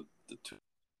won the two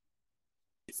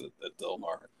at Del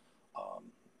Mar.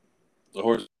 The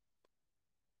horse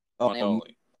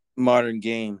only Modern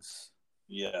Games.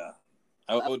 Yeah,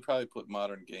 I would probably put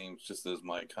Modern Games just as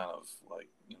my kind of like,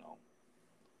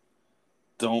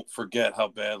 don't forget how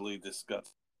badly this got.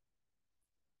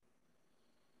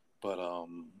 But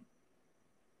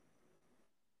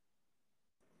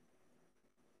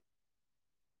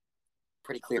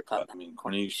pretty clear cut. I mean,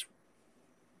 Corniche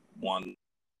won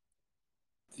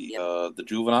the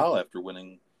juvenile after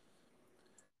winning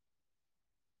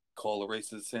Call the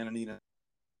Races Santa Anita.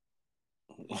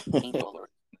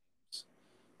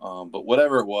 But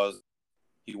whatever it was,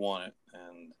 he won it,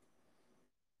 and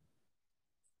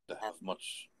to have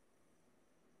much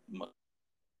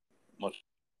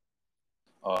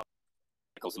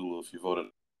Zulu if you voted,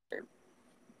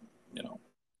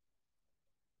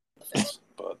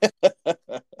 but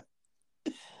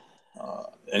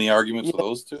any arguments with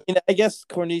those two? I guess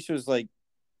Corniche was like,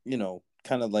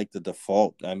 kind of like the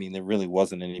default. I mean, there really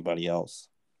wasn't anybody else.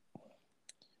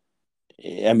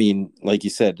 I mean, like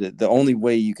you said, the only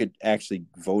way you could actually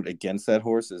vote against that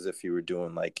horse is if you were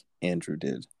doing like Andrew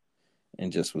did,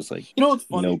 and just was like, what's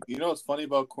funny? What's funny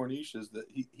about Corniche is that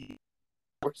he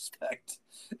respect.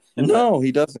 No,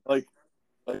 he doesn't. Like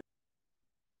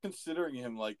considering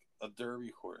him like a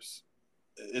Derby horse,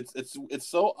 it's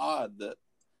so odd that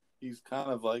he's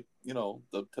kind of like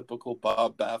the typical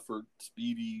Bob Baffert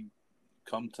speedy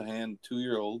come to hand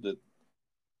 2-year-old that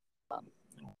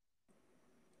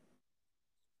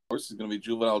horse is going to be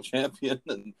juvenile champion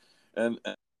and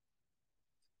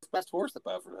best horse that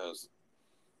Baffert has.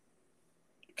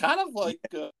 Kind of like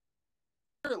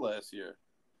last year,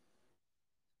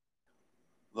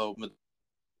 though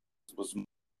was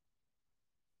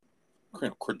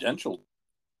credentialed.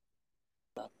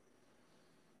 I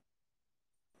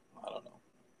don't know.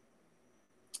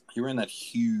 He ran that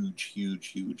huge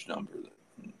number.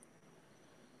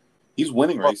 He's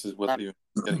winning races without even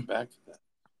getting back to that.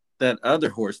 That other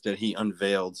horse that he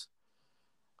unveiled,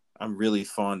 I'm really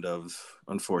fond of,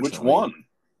 unfortunately. Which one?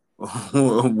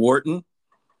 Wharton.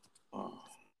 Oh.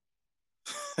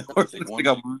 Horse looks like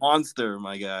a monster,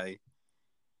 my guy.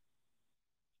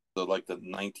 Like the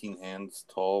 19 hands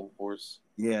tall horse?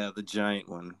 Yeah, the giant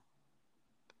one.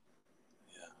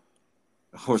 Yeah.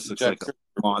 The horse looks like a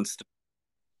monster.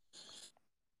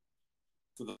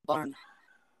 To the barn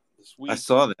this week. I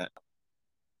saw that.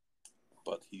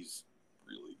 But he's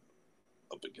really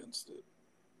up against it.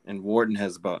 And Wharton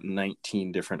has about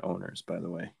 19 different owners, by the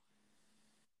way.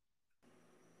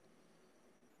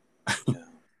 Yeah.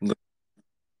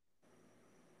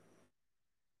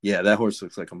 Yeah, that horse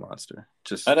looks like a monster.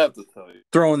 Just I'd have to tell you.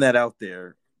 Throwing that out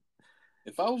there.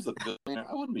 If I was a billionaire,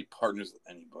 I wouldn't be partners with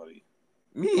anybody.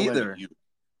 Me either. You.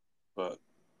 But,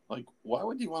 like, why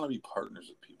would you want to be partners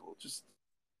with people? Just.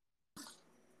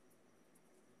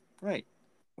 Right.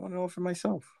 I want to know it for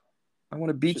myself. I want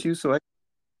to beat you so I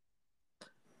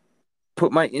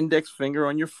put my index finger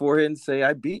on your forehead and say,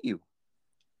 I beat you.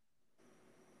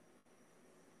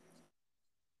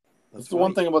 That's the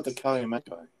one thing about the Calumet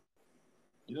guy.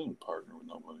 He doesn't partner with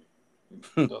nobody.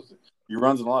 He does it. He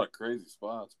runs in a lot of crazy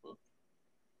spots, but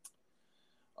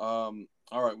all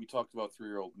right, we talked about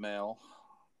 3-year-old male.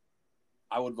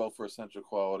 I would vote for Essential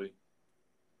Quality.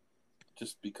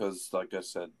 Just because, like I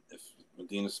said, if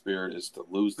Medina Spirit is to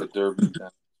lose the Derby, then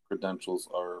credentials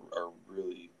are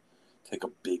really take a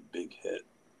big hit.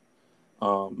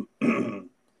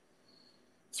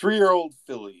 3-year-old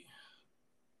filly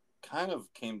kind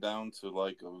of came down to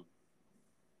like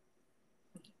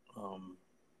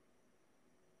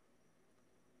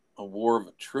a war of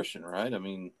attrition, right? I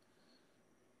mean,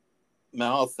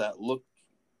 Mouth that looked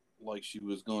like she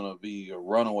was going to be a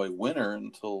runaway winner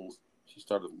until she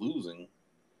started losing.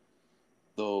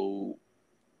 Though,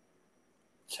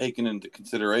 taking into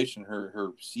consideration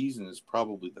her season is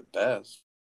probably the best.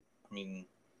 I mean,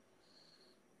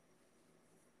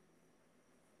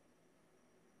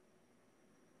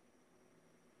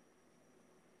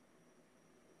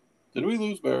 did we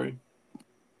lose Barry?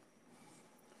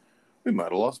 We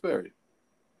might have lost Barry.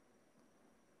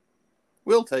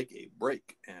 We'll take a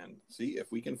break and see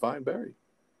if we can find Barry.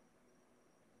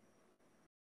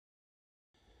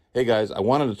 Hey guys, I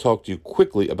wanted to talk to you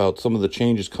quickly about some of the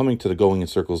changes coming to the Going in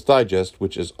Circles Digest,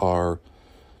 which is our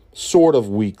sort of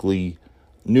weekly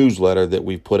newsletter that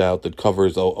we've put out that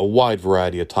covers a wide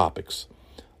variety of topics.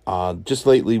 Just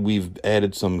lately, we've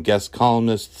added some guest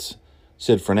columnists.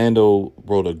 Sid Fernando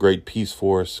wrote a great piece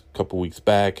for us a couple weeks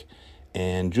back,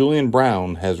 and Julian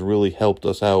Brown has really helped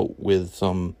us out with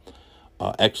some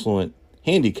excellent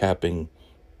handicapping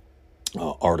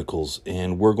articles,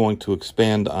 and we're going to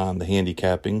expand on the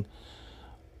handicapping,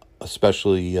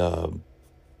 especially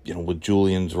with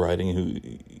Julian's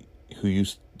writing,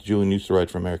 Julian used to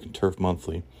write for American Turf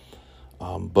Monthly,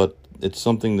 but it's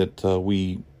something that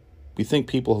we think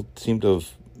people seem to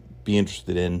be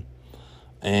interested in,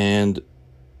 and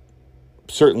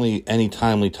certainly any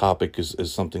timely topic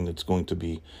is something that's going to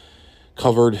be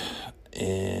covered,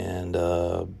 and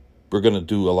we're going to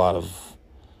do a lot of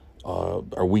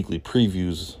our weekly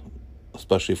previews,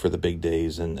 especially for the big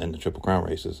days and the Triple Crown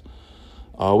races.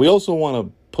 We also want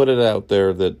to put it out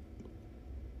there that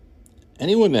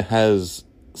anyone that has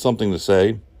something to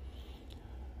say,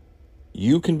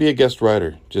 you can be a guest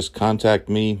writer. Just contact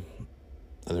me.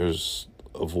 There's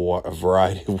a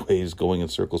variety of ways. Going in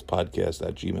Circles Podcast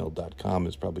at gmail.com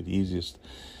is probably the easiest.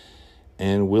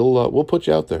 And we'll put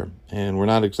you out there. And we're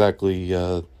not exactly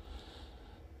at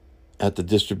the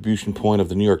distribution point of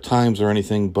the New York Times or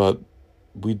anything, but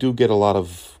we do get a lot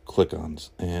of click-ons.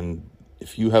 And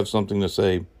if you have something to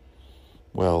say,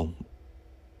 well,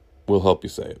 we'll help you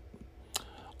say it.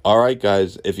 All right,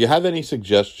 guys, if you have any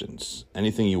suggestions,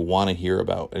 anything you want to hear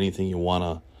about, anything you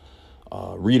want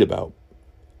to read about,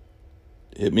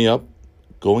 hit me up,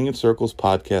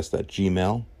 goingincirclespodcast at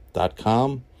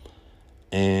gmail.com,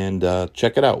 and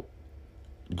check it out.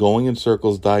 Going in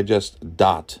Circles Digest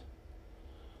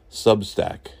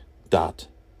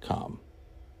substack.com.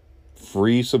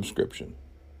 Free subscription.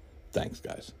 Thanks,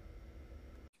 guys.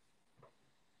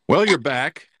 Well, you're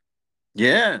back.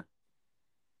 Yeah.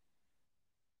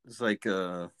 It's like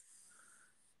I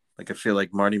feel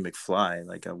like Marty McFly.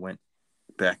 Like I went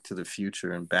back to the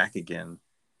future and back again.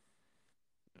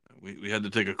 We had to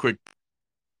take a quick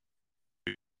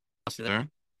there.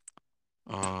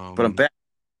 But I'm back.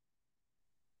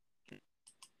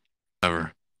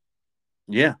 Ever.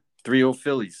 Yeah. 3-0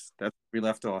 Phillies. That's where we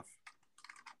left off.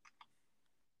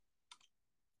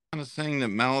 Kind of saying that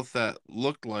Mouth that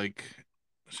looked like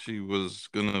she was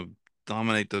gonna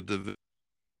dominate the division.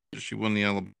 She won the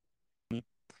Alabama.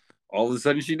 All of a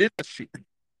sudden she did.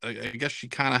 I guess she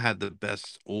kind of had the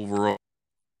best overall.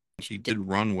 She did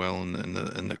run well in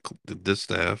the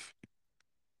distaff,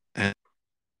 and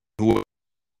who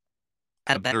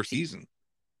had a better season.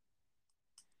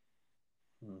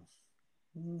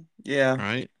 Yeah.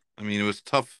 Right. I mean, it was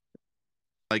tough.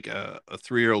 Like a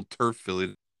 3-year-old turf filly,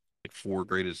 like 4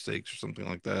 graded stakes or something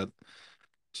like that.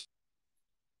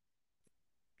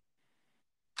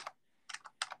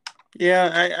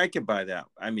 Yeah, I could buy that.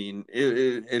 I mean,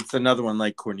 it's another one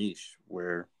like Corniche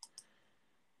where,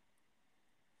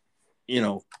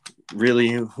 really,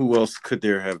 who else could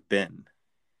there have been?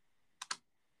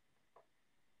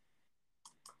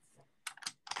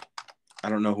 I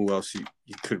don't know who else you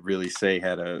could really say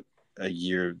had a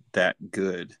year that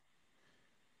good.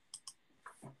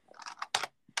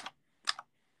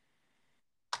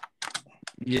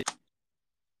 Yeah.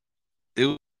 It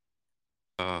was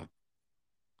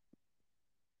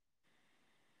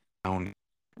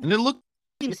and it looked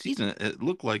in the season. It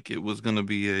looked like it was going to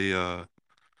be a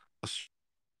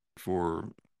for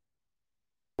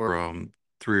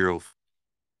 3-year-old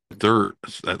dirt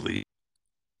at least,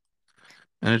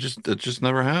 and it just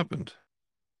never happened.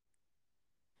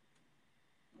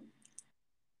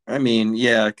 I mean,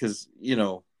 yeah, because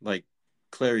like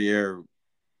Clairiere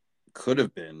could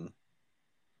have been,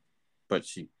 but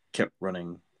she kept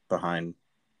running behind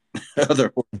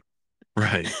other.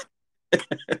 Right.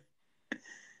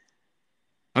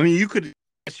 I mean, you could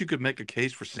make a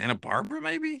case for Santa Barbara,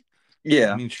 maybe. I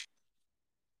Yeah, mean,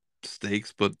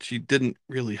 stakes, but she didn't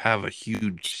really have a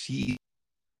huge seed.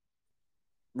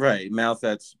 right.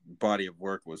 Mouthat's body of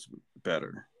work was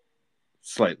better,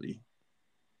 slightly.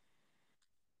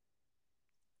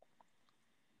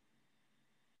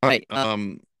 All right.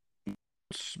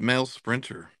 Male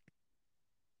sprinter.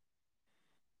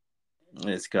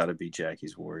 It's got to be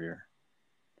Jackie's Warrior.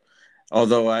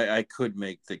 Although I could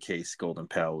make the case Golden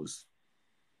Pal was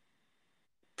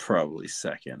probably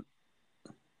second,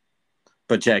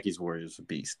 but Jackie's Warrior is a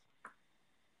beast.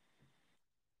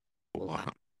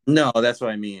 Wow. No, that's what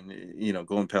I mean.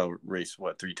 Golden Pal raced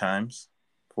what 3 times,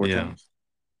 4 times,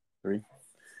 3.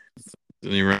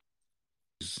 Then he ran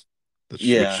the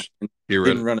Yeah, switch here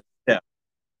didn't run a step.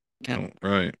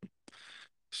 right.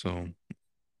 So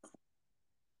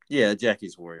Yeah,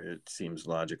 Jackie's Warrior. It seems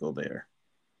logical there.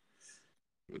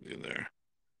 there.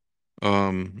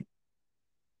 Um,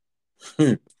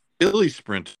 Billy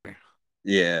sprinter.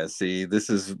 Yeah, see, this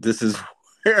is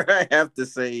where I have to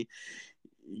say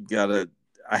you gotta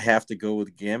I have to go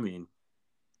with Gamine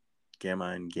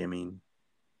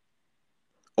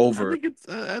over.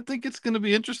 I think it's going to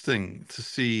be interesting to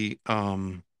see.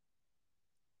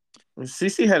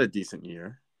 CC had a decent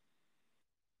year.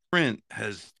 Sprint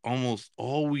has almost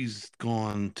always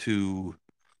gone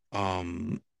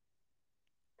um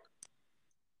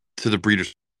to the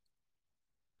breeders.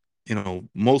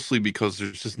 Mostly because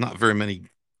there's just not very many,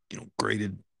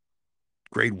 grade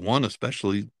one,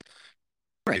 especially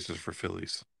races for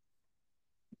fillies.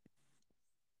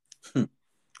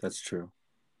 That's true.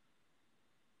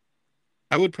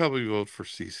 I would probably vote for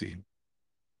CC,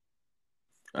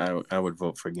 I would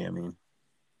vote for Gamine.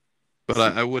 but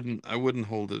I wouldn't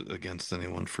hold it against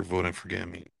anyone for voting for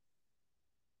Gammy.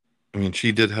 I mean,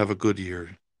 she did have a good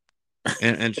year,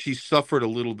 and she suffered a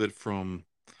little bit from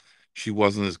she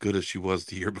wasn't as good as she was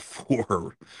the year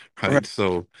before, Right. right?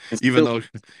 So It's even still though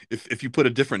if you put a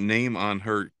different name on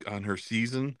her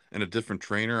season and a different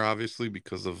trainer, obviously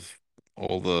because of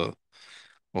all the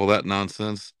all that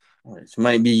nonsense, it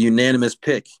might be unanimous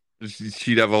pick.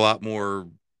 she'd have a lot more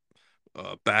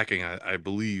backing, I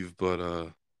believe.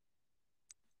 But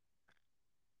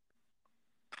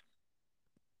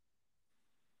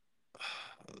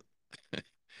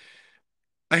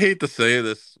I hate to say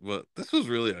this, but this was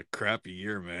really a crappy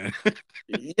year, man.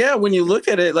 Yeah, when you look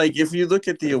at it, like if you look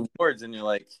at the awards and you're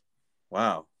like,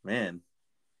 wow, man,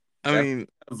 I that mean,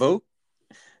 vote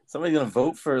somebody's gonna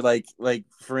vote for like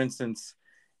for instance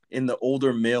in the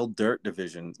older male dirt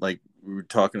division, like we were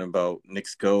talking about Nick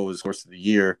Go as horse of the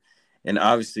year, and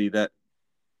obviously that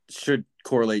should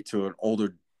correlate to an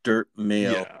older dirt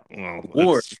male Yeah, well,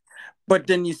 award. But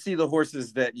then you see the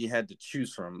horses that you had to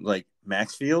choose from, like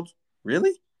Maxfield.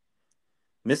 Really?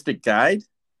 Mystic Guide?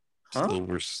 Huh?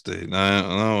 Silver State. I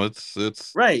don't know.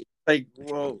 It's Right. Like,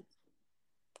 well,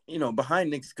 behind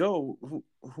Nick's Go,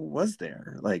 who was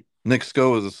there? Like, Nick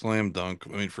Sko is a slam dunk.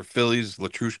 I mean, for Phillies,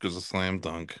 Latrushka's a slam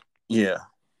dunk. yeah,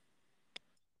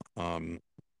 Um,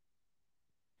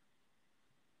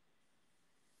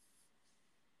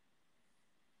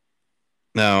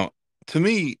 Now, to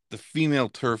me, the female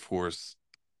turf horse,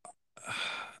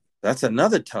 that's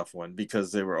another tough one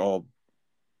because they were all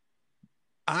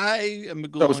I am so.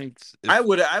 going to, I if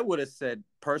would I would have said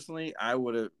personally, I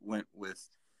would have went with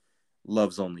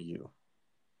Love's Only You.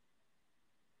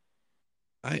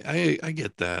 I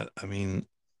get that. I mean,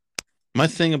 my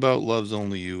thing about Love's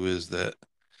Only You is that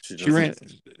She she doesn't. ran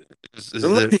They is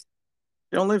don't live that here.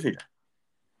 They don't live here.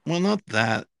 well, not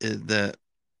that is that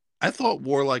I thought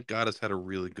Warlike Goddess had a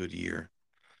really good year.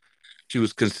 She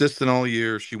was consistent all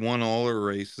year. She won all her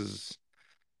races,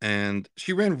 and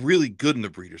she ran really good in the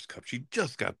Breeders' Cup. She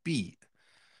just got beat,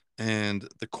 and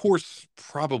the course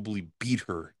probably beat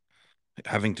her,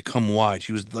 having to come wide.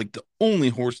 She was like the only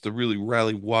horse to really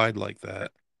rally wide like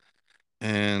that.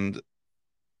 And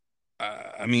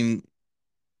I mean,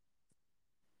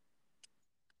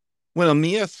 when a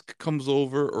Miesk comes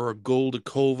over or a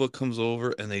Goldakova comes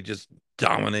over and they just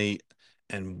dominate,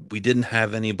 and we didn't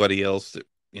have anybody else that,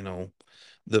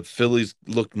 the Phillies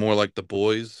looked more like the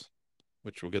boys,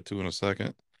 which we'll get to in a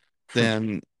second,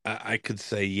 then I could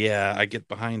say, yeah, I get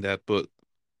behind that. But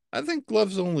I think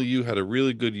Love's Only You had a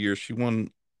really good year. She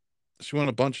won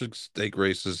a bunch of stake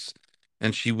races,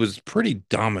 and she was pretty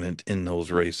dominant in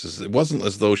those races. It wasn't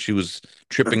as though she was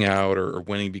tripping out or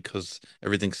winning because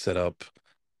everything's set up.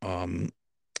 Um,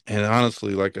 and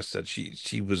honestly, like I said,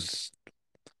 she was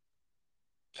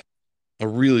a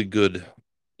really good.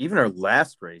 Even her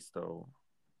last race, though,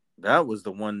 that was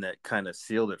the one that kind of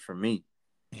sealed it for me.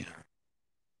 Yeah.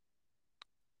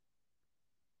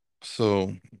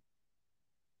 So,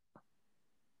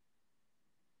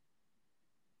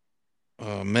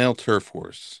 male turf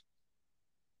horse.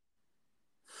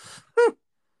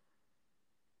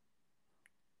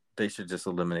 They should just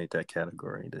eliminate that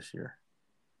category this year.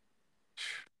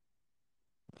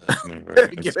 I mean,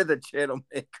 right, Give it the channel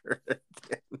maker.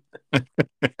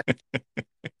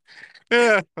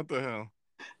 yeah. What the hell,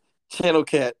 Channel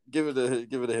Cat. Give it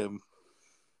to him.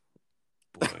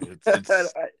 boy?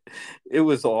 It's It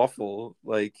was awful.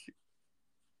 Like,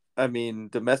 I mean,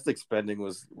 domestic spending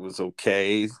was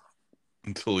okay,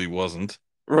 until he wasn't.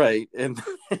 right? And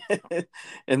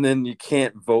and then you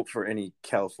can't vote for any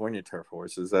California turf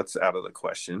horses. That's out of the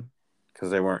question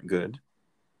because they weren't good.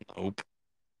 Nope.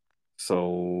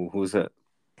 So who's that?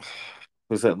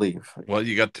 Who's that leave? Well,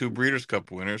 you got two Breeders'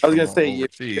 Cup winners I was from gonna say you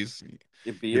overseas.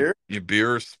 beer. You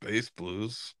beer Space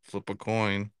Blues. Flip a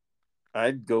coin.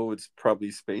 I'd go with probably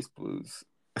Space Blues,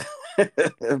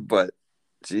 but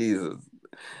Jesus,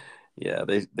 yeah,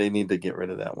 they need to get rid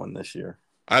of that one this year.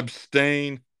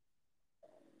 Abstain.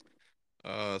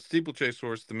 Steeplechase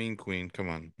horse, the Mean Queen. Come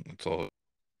on, that's all.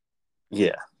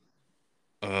 Yeah,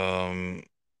 Um,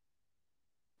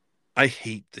 I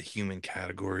hate the human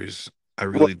categories. I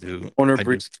what really do. owner I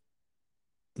breed? just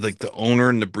like the owner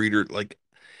and the breeder. Like,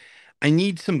 I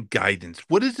need some guidance.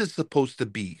 What is this supposed to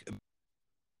be?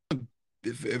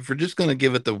 If we're just gonna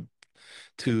give it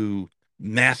to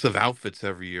massive outfits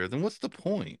every year, then what's the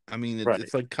point? I mean, Right.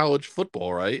 it's like college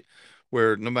football, right?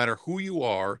 Where no matter who you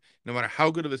are, no matter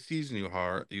how good of a season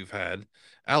you've had,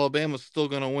 Alabama's still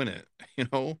gonna win it. You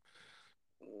know,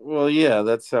 Well, yeah,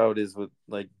 that's how it is with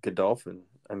like Godolphin.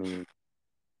 I mean,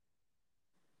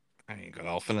 I mean,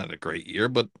 Godolphin had a great year,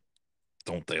 but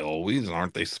don't they always?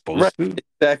 Aren't they right? supposed to?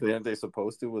 Exactly. Aren't they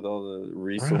supposed to with all the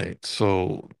resources? Right.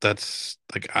 So that's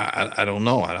like I don't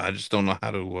know. I just don't know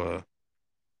how to.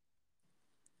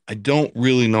 I don't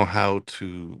really know how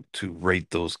to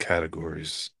rate those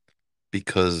categories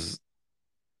because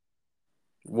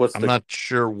What's I'm the not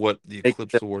sure what the make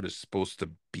Eclipse them, Award is supposed to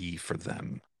be for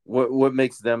them, what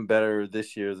makes them better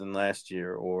this year than last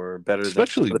year, or better than?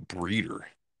 especially breeder.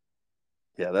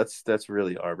 Yeah, that's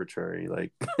really arbitrary.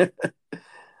 Like,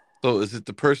 So is it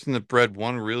the person that bred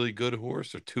one really good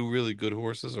horse or two really good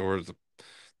horses, or is it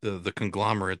the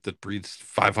conglomerate that breeds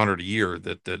 500 a year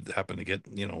that happen to get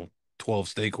 12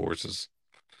 stake horses?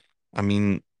 I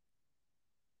mean,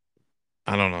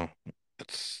 I don't know.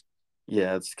 It's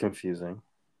yeah, it's confusing.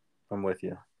 I'm with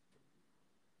you.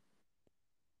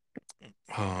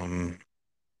 um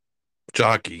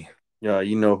jockey. Yeah,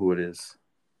 you know who it is.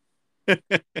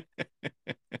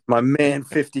 My man,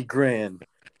 50 grand.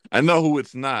 I know who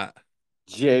it's not.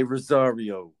 Jay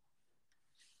Rosario.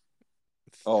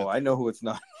 It's, Oh, it's I know who it's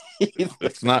not either.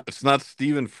 it's not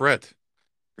Stephen Fret.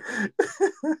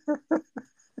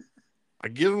 I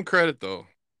give him credit though.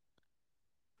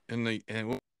 And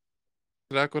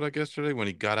Aqueduct yesterday when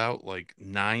he got out like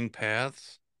 9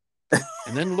 paths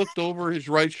and then looked over his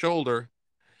right shoulder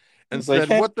and It's like, said,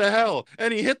 hey, "What the hell?"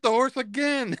 And he hit the horse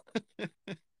again.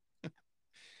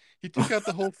 He took out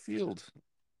the whole field.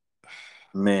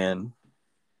 man.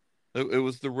 It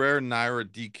was the rare Naira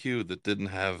DQ that didn't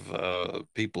have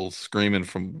people screaming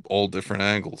from all different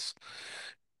angles.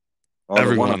 Oh,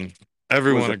 the one on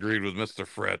Everyone was agreed with Mr.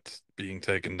 Fret being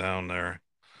taken down there.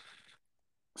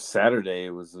 Saturday.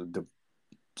 It was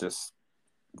just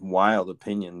wild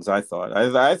opinions. I thought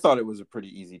it was a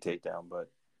pretty easy takedown, but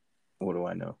what do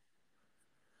I know?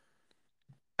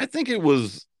 I think it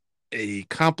was a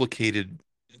complicated.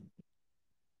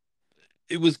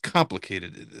 It was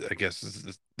complicated, I guess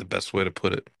is the best way to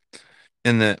put it.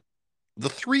 And that the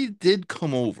three did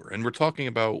come over, and we're talking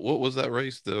about what was that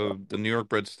race? The New York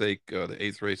bred stake, the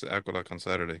eighth race at Aqueduct on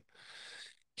Saturday.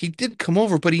 He did come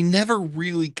over, but he never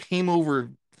really came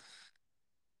over.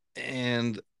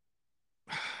 And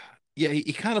yeah,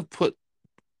 he kind of put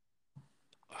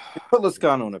Put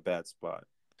Lascano in a bad spot.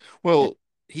 And well,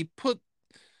 he put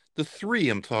the three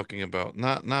I'm talking about,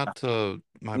 not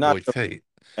my not boy Fate,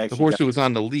 the actually horse got who was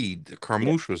on the lead, the yeah.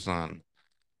 Carmouche was on.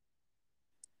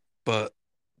 But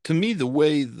to me, the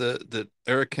way that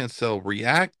Eric Cancel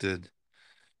reacted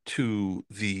to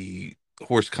the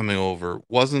horse coming over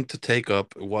wasn't to take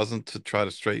up, it wasn't to try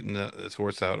to straighten his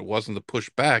horse out, it wasn't to push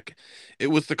back, it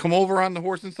was to come over on the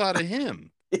horse inside of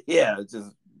him. Yeah, it's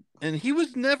just And he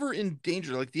was never in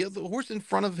danger. Like the other horse in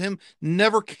front of him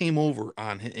never came over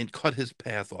on him and cut his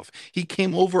path off. He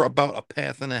came over about a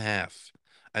path and a half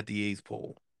at the eighth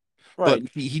pole. But right.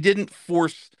 he didn't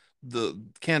force the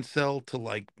Cancel to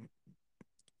like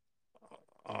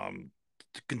um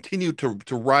to continue to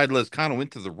ride Lescano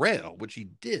into the rail, which he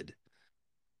did.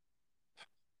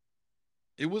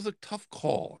 It was a tough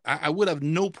call. I would have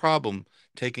no problem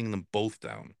taking them both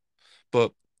down.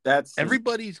 But That's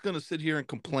everybody's going to sit here and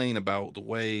complain about the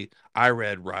way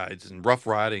IRAD rides and rough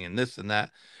riding and this and that.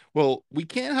 Well, we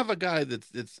can't have a guy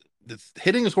that's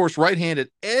hitting his horse right-handed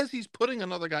as he's putting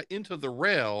another guy into the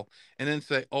rail and then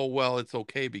say, "Oh well, it's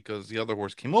okay because the other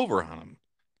horse came over on him."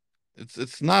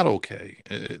 It's not okay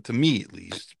to me at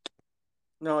least.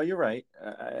 no, you're right.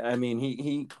 I mean,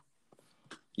 he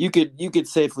you could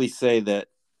safely say that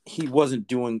he wasn't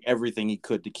doing everything he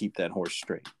could to keep that horse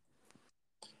straight.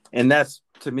 And that's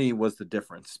to me was the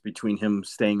difference between him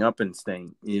staying up and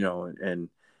staying, and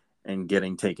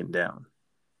getting taken down.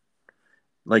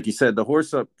 Like you said, the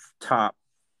horse up top,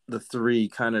 the three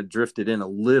kind of drifted in a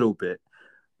little bit,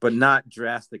 but not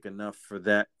drastic enough for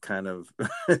that kind of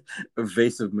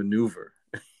evasive maneuver.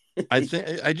 I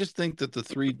just think that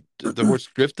the horse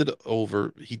drifted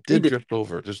over. He He did did. drift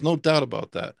over. There's no doubt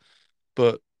about that.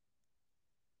 But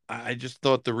I just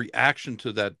thought the reaction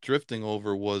to that drifting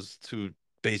over was to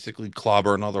basically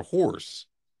clobber another horse.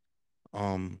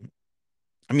 Um,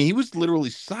 I mean, he was literally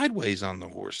sideways on the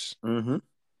horse. Mm-hmm.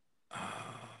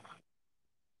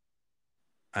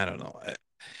 I don't know.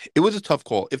 It was a tough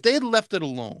call. If they had left it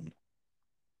alone,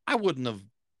 I wouldn't have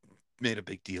made a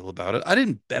big deal about it. I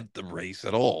didn't bet the race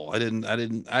at all. I didn't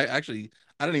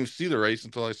even see the race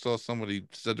until I saw somebody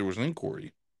said there was an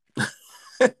inquiry.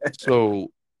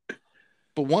 So,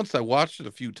 but once I watched it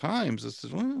a few times, I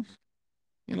said, well,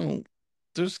 you know,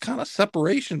 there's kind of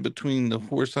separation between the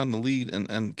horse on the lead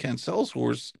and Cancel's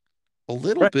horse a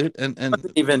little Right. bit, and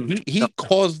Wasn't even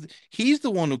he's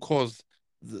the one who caused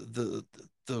the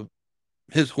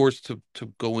his horse to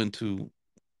go into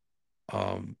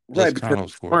right because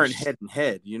Lescano's they weren't horse. head and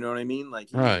head. You know what I mean? Like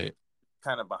he was Right.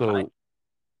 kind of behind,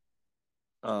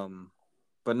 So um,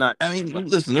 but not. I mean,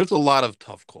 listen, there's a lot of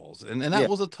tough calls, and that Yeah,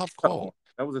 was a tough tough one. call.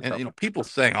 That was a And tough one. people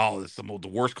saying, "Oh, this is the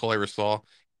worst call I ever saw."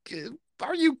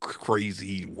 Are you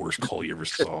crazy? Worst call you ever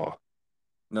saw?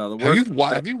 No, the worst.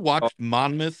 Have you watched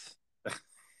Monmouth?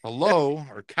 Hello,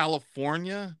 or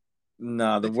California?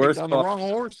 No, They the take worst down the call wrong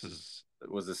horses.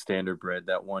 was a standard bred.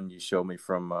 That one you showed me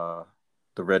from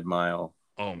the Red Mile.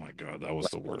 Oh my God, that was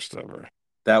the worst ever.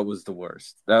 That was the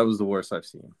worst. That was the worst I've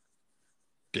seen.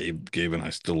 Gabe and I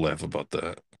still laugh about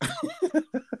that.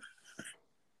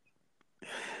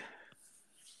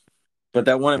 But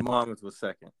that one at Monmouth was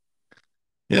second.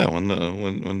 Yeah,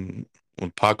 when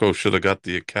Paco should have got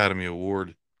the Academy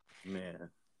Award, Man.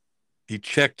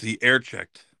 he air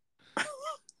checked.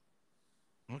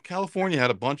 Well, California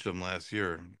had a bunch of them last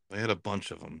year. They had a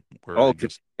bunch of them where Oh, they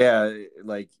just yeah.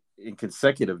 Like in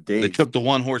consecutive They days. took the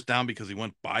one horse down because he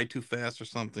went by too fast or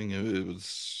something. It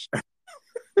was,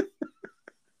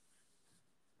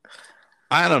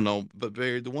 I don't know, but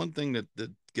Barry, the one thing that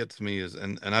gets me is,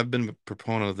 and I've been a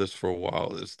proponent of this for a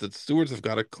while, is that stewards have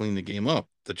got to clean the game up.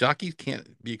 The jockeys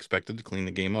can't be expected to clean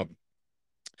the game up.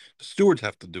 The stewards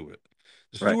have to do it.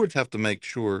 The Right. stewards have to make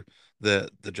sure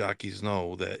that the jockeys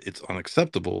know that it's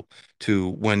unacceptable to,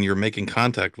 when you're making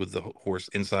contact with the horse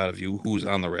inside of you who's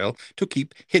on the rail, to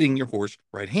keep hitting your horse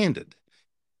right-handed.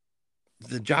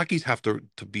 The jockeys have to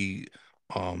be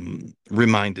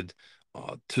reminded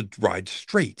to ride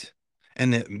straight.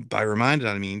 And by reminded,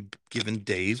 I mean given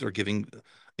days or giving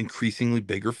increasingly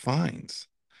bigger fines.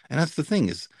 And that's the thing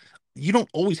is, you don't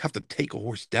always have to take a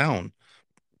horse down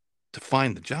to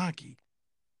find the jockey.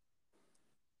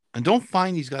 And don't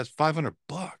find these guys $500.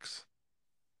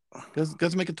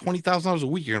 Guys making $20,000 a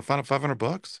week. You're gonna find out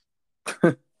 $500?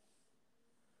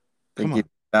 They Come get on.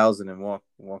 1,000 and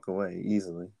walk away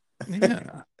easily.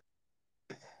 Yeah.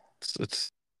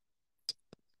 It's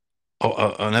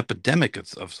an epidemic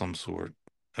of some sort.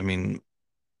 I mean,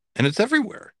 and it's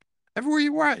everywhere. Everywhere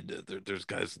you ride, there's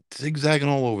guys zigzagging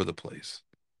all over the place.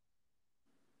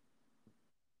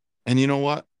 And you know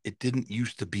what? It didn't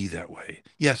used to be that way.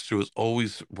 Yes, there was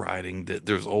always riding.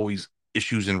 There's always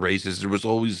issues in races. There was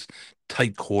always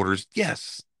tight quarters.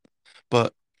 Yes,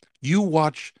 but you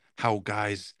watch how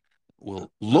guys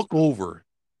will look over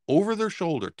their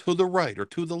shoulder to the right or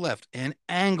to the left and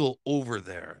angle over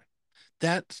there.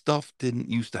 That stuff didn't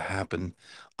used to happen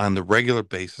on the regular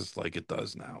basis like it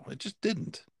does now. It just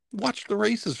didn't. Watch the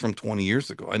races from 20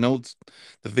 years ago. I know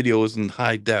the video is in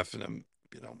high def and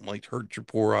might hurt your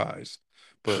poor eyes,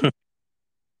 but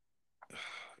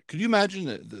could you imagine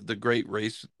the great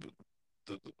race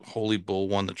the Holy Bull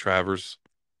won the Travers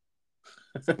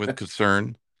with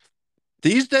concern?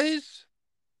 These days,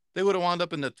 they would have wound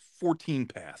up in the 14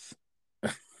 path.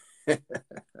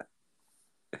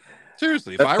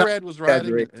 Seriously, if That's not Irad was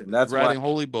exaggeration. That's why riding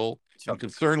Holy Bull and Chuck.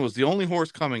 Concern was the only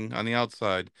horse coming on the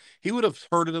outside, he would have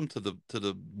herded him to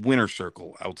the winner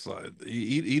circle outside.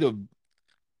 He'd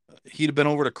have been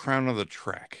over the crown of the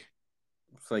track.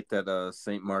 It's like that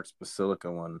St. Mark's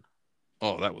Basilica one.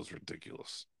 Oh, that was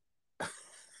ridiculous.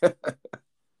 Well,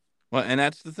 and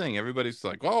that's the thing. Everybody's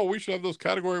like, "Oh, we should have those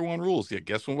Category 1 rules." Yeah,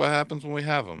 guess what happens when we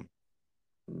have them?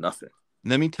 Nothing.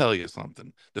 Let me tell you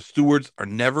something. The stewards are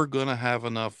never going to have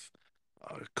enough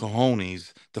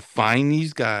cojones to find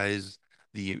these guys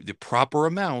the proper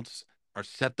amounts or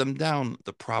set them down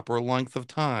the proper length of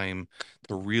time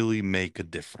to really make a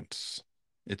difference.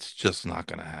 It's just not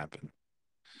going to happen.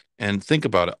 And think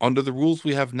about it. Under the rules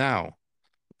we have now,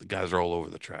 the guys are all over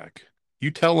the track. You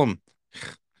tell them,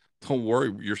 don't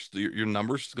worry, your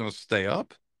number's going to stay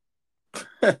up.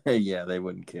 Yeah, they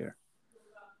wouldn't care,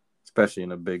 especially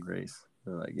in a big race.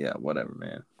 They're like, yeah, whatever,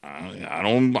 man.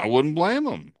 I wouldn't blame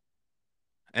them.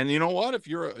 And you know what? If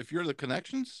you're the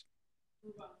connections,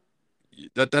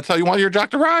 that's how you want your jock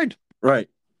to ride. Right.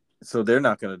 So they're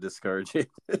not going to discourage it.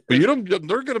 But you don't.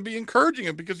 They're going to be encouraging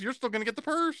it because you're still going to get the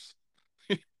purse.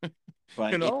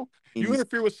 By You know, you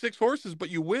interfere with 6 horses, but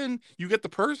you win. You get the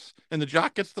purse, and the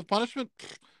jock gets the punishment.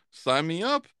 Sign me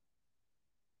up.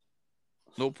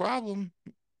 No problem.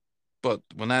 But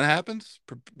when that happens,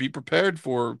 be prepared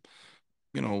for,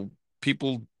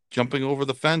 people jumping over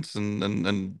the fence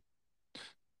and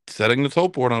setting the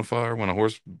tote board on fire when a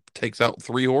horse takes out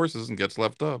 3 horses and gets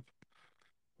left up.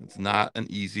 It's not an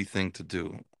easy thing to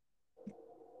do.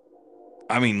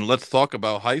 I mean, let's talk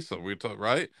about HISA. We talk,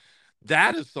 right?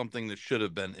 That is something that should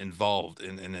have been involved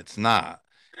in, and it's not.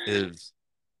 Is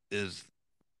is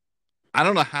I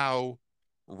don't know how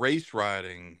race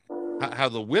riding, how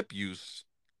the whip use,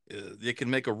 they can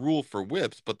make a rule for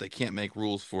whips, but they can't make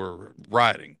rules for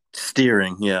riding.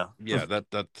 steering, yeah. Yeah,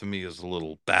 that to me is a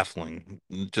little baffling.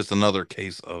 Just another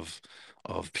case of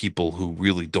people who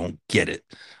really don't get it,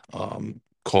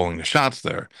 calling the shots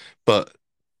there. But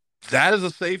that is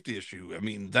a safety issue. I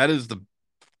mean, that is the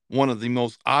one of the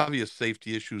most obvious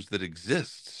safety issues that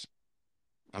exists.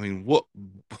 I mean, what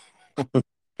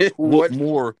What?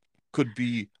 more could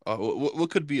be what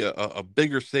could be a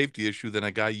bigger safety issue than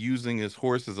a guy using his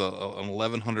horse as an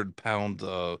 1,100 pound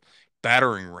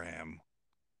battering ram,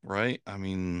 right? I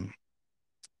mean,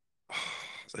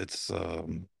 it's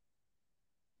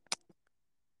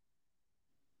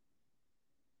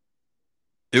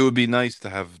it would be nice to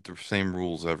have the same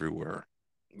rules everywhere.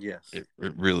 Yes. It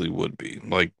really would be.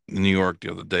 Like in New York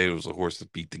the other day, it was a horse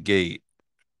that beat the gate,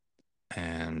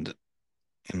 and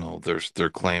they're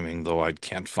claiming, though I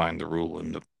can't find the rule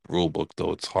in the rule book,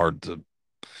 though it's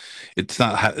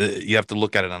not, you have to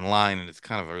look at it online, and it's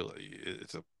kind of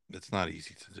it's a It's not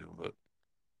easy to do, but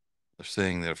they're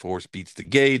saying that if a horse beats the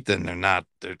gate, then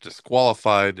they're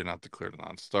disqualified. They're not declared a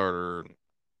non-starter.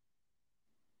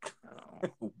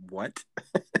 What?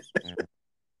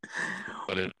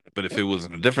 But if it was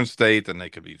in a different state, then they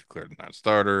could be declared a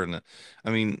non-starter. And I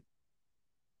mean,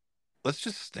 let's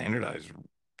just standardize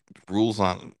rules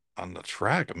on the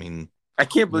track. I mean, I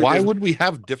can't believe why would we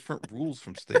have different rules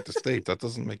from state to state? That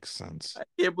doesn't make sense. I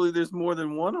can't believe there's more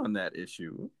than one on that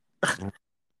issue.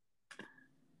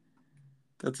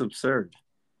 That's absurd.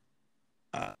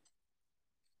 All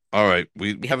right,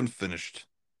 we haven't finished.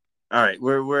 All right,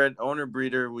 we're at owner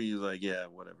breeder. We like, yeah,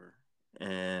 whatever.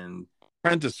 And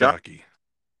Apprentice jockey.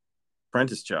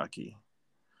 apprentice jockey.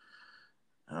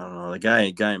 I don't know. The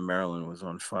guy in Maryland was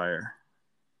on fire.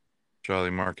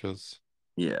 Charlie Marquez.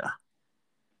 Yeah.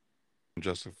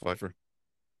 Jessica Pfeiffer.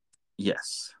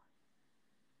 Yes.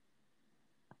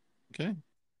 Okay.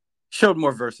 Showed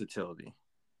more versatility.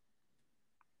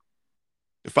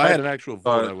 If I had an actual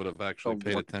vote, I would have actually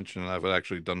paid attention and I would have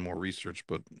actually done more research.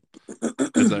 But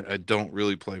because I don't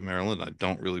really play Maryland, I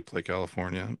don't really play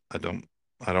California. I don't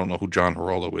know who John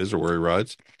Geraldo is or where he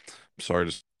rides. I'm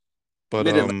sorry to, but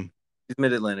he's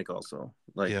Mid-Atlantic also.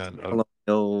 Like, yeah,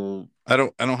 I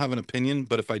don't have an opinion.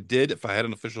 But if I had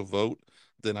an official vote,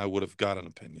 then I would have got an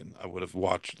opinion. I would have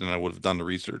watched and I would have done the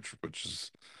research, which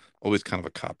is always kind of a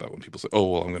cop out when people say,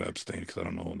 "Oh, well, I'm going to abstain because I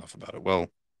don't know enough about it." Well,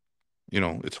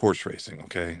 it's horse racing,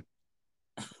 okay?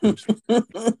 It's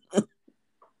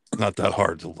not that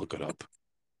hard to look it up.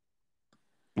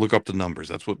 Look up the numbers.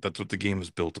 That's what the game is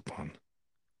built upon,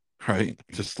 right?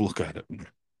 Just look at it.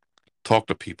 Talk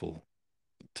to people.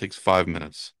 It takes 5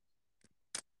 minutes.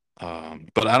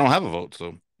 But I don't have a vote,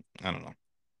 so I don't know.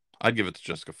 I'd give it to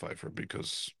Jessica Pfeiffer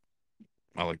because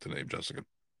I like the name Jessica.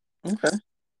 Okay.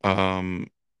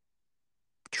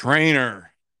 Trainer.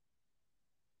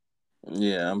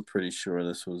 Yeah, I'm pretty sure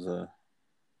this was a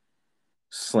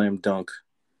slam dunk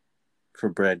for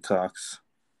Brad Cox.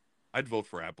 I'd vote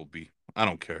for Appleby. I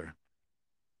don't care.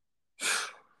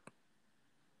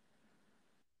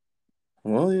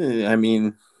 Well, I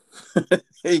mean,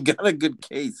 he got a good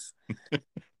case.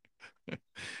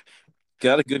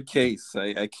 Got a good case.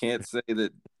 I can't say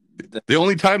that. The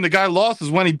only time the guy lost is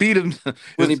when he beat him.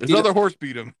 His other horse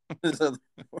beat him.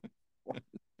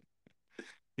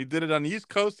 He did it on the East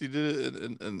Coast. He did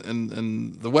it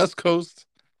in the West Coast.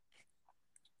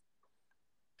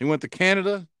 He went to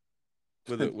Canada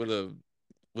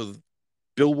with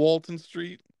Bill Walton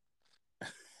Street.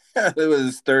 It was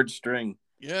his third string.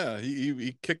 Yeah,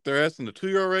 he kicked their ass in the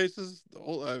 2-year races.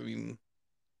 I mean,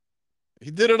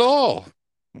 he did it all.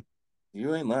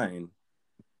 You ain't lying.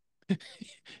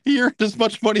 He earned as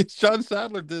much money as John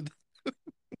Sadler did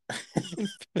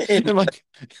in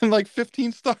like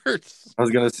 15 starts. I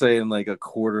was gonna say in like a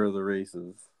quarter of the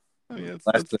races. I mean,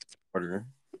 quarter.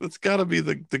 That's got to be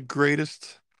the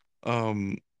greatest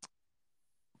earnings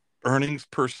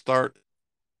per start.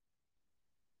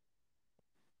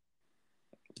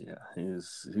 Yeah, he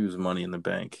was money in the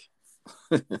bank.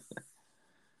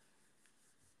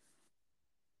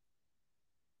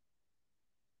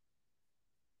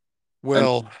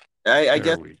 Well, I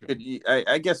guess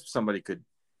I guess somebody could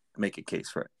make a case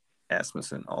for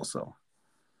Asmussen also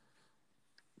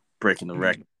breaking the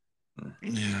record.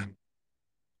 Yeah,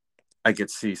 I could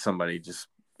see somebody just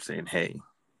saying, "Hey,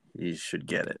 you should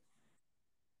get it."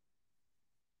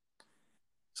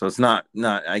 So it's not.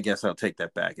 I guess I'll take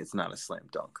that back. It's not a slam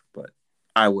dunk, but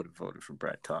I would have voted for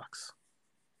Brad Cox.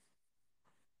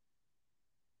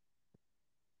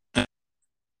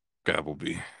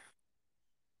 Appleby.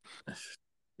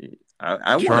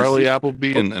 I Charlie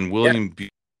Appleby and William. Yeah.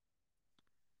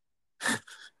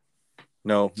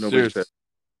 No, nobody's better.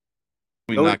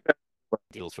 We knocked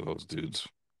deals for those dudes.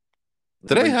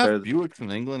 Do they have Buicks in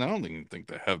England? I don't even think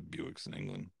they have Buicks in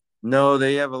England. No,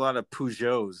 they have a lot of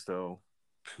Peugeots though.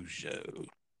 Peugeot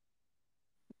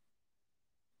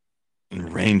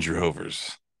and Range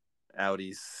Rovers,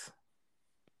 Audis.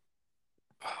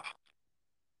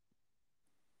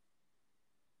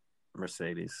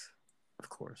 Mercedes, of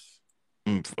course.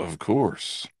 Of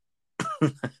course.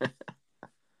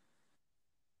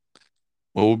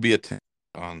 What would be a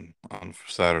on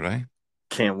Saturday?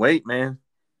 Can't wait, man.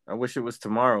 I wish it was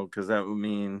tomorrow because that would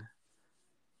mean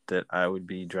that I would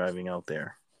be driving out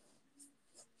there.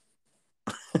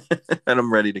 And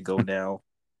I'm ready to go now.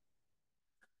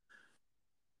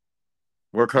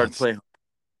 Work hard, play hard.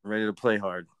 I'm ready to play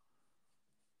hard.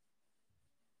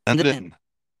 And then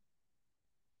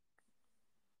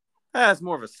it's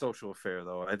more of a social affair,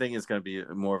 though. I think it's going to be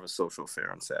more of a social affair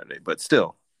on Saturday. But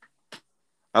still,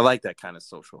 I like that kind of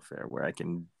social affair where I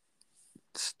can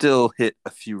still hit a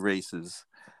few races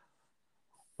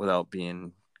without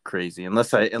being crazy,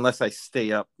 unless I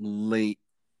stay up late,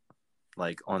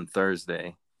 like on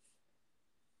Thursday,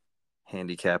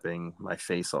 handicapping my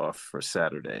face off for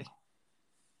Saturday.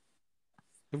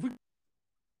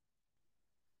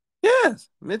 Yeah,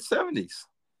 mid-70s.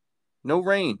 No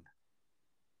rain.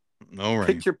 No rain.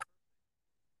 Picture.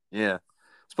 Yeah.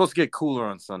 It's supposed to get cooler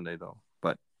on Sunday though,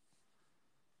 but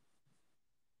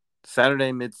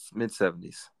Saturday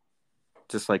mid-70s.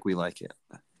 Just like we like it.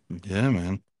 Yeah,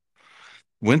 man.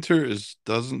 Winter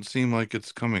doesn't seem like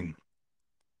it's coming.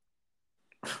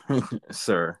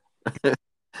 Sir.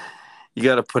 You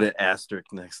got to put an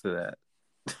asterisk next to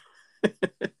that.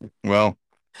 Well,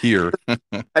 here. I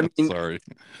mean,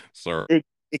 sorry.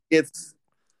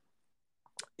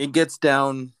 It gets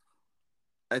down,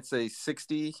 I'd say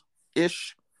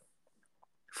 60-ish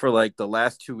for like the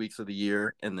last 2 weeks of the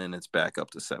year, and then it's back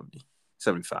up to 70,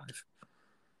 75.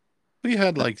 We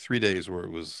had like 3 days where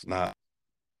it was not.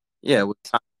 Yeah, it was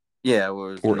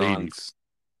or 80s.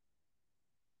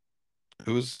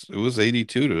 It was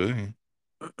 82 today.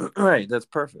 Right, that's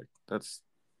perfect. Can't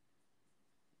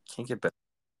get better.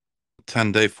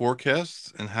 10-day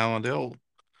forecast in Hallandale.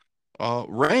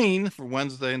 Rain for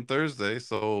Wednesday and Thursday.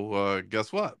 So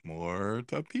guess what? More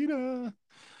Tapeta.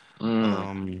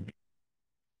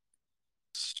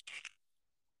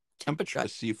 Temperature. I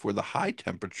see for the high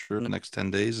temperature the next 10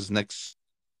 days is next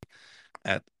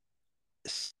at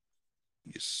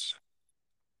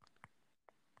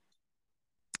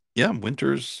yeah,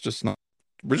 winter's just not.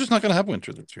 We're just not going to have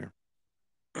winter this year.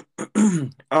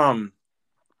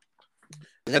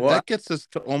 That gets us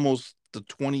to almost the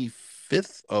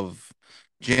 25th of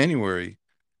January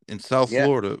in South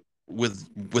Florida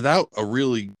without a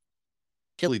really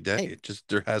chilly day. It just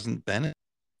there hasn't been it.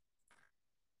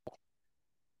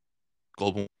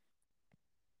 Global.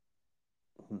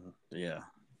 Yeah,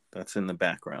 that's in the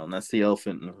background. That's the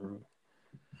elephant in the room.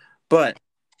 But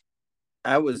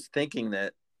I was thinking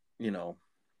that, they're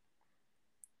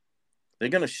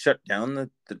going to shut down the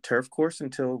turf course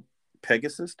until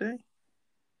Pegasus Day.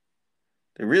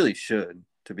 They really should,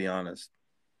 to be honest.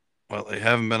 Well, they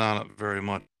haven't been on it very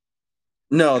much.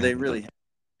 No, they really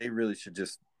should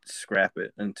just scrap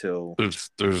it until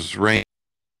there's rain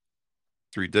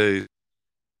 3 days.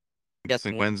 I'm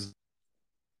guessing Wednesday,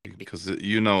 because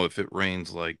if it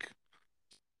rains like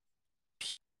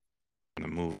in the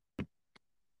move.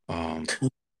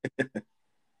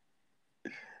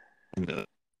 The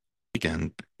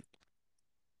weekend.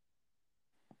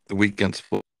 The weekend's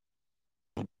full.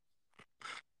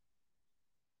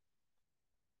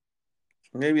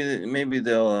 Maybe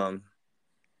they'll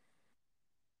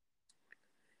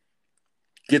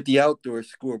get the outdoor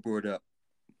scoreboard up.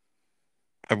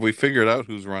 Have we figured out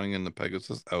who's running in the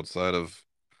Pegasus outside of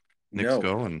Nick's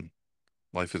Go and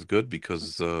Life is Good?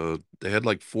 Because they had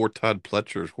like 4 Todd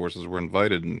Pletcher horses were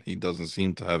invited, and he doesn't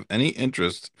seem to have any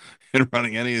interest in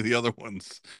running any of the other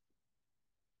ones.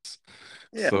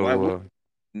 Yeah, so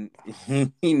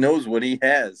he knows what he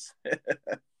has.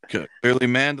 Clearly,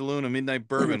 Mandaloon and Midnight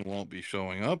Bourbon won't be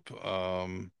showing up.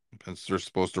 Since they're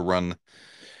supposed to run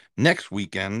next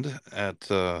weekend at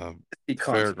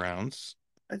Fairgrounds.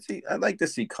 I'd like to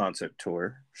see Concert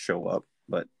Tour show up,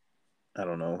 but I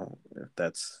don't know if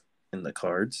that's in the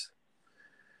cards.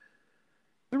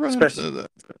 Especially,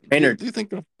 do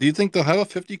you think they'll have a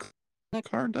 50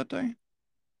 card that day?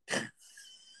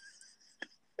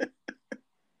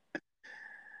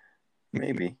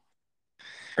 Maybe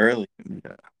early.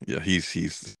 Yeah,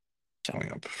 he's showing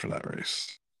up for that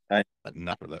race.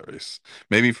 Not for that race.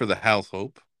 Maybe for the House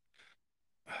Hope,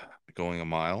 going a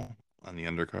mile on the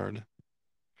undercard.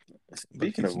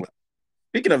 Speaking of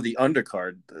the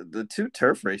undercard, the 2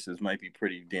 turf races might be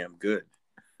pretty damn good.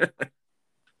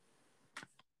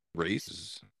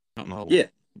 Races? I don't know. Yeah.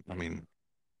 I mean,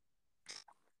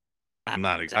 I'm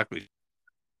not exactly.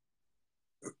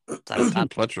 Todd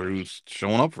Pletcher, who's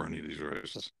showing up for any of these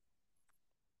races.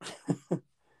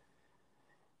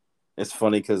 It's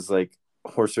funny because like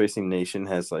Horse Racing Nation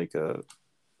has like a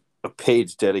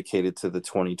page dedicated to the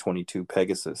 2022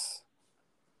 Pegasus,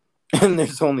 and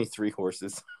there's only 3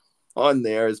 horses on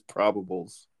there as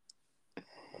probables.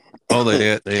 Oh,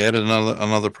 they added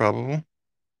another probable.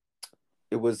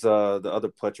 It was the other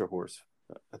Pletcher horse,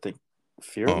 I think.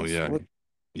 Fearless. Oh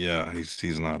yeah.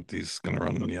 He's not. He's gonna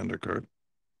run in the undercard.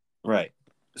 Right.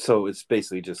 So it's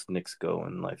basically just Nick's Go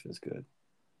and Life is Good.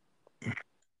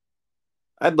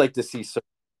 I'd like to see.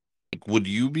 Would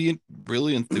you be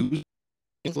really enthused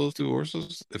with those 2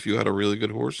 horses if you had a really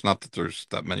good horse? Not that there's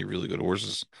that many really good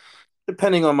horses.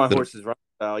 Depending on my horse's run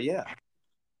style, yeah.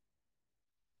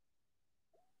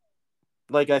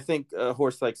 Like I think a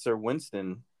horse like Sir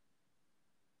Winston.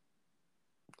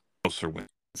 Sir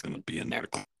Winston's going to be in there.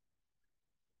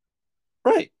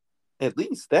 Right. At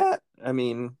least that. I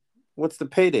mean, what's the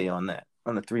payday on that?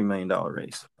 On a $3 million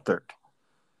race? Third.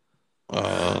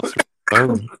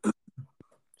 Third.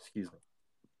 Excuse me.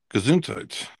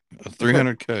 Gesundheit.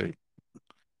 300K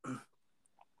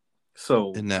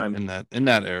So in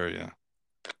that area.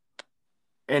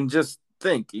 And just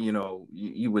think,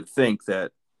 you would think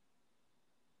that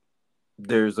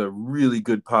there's a really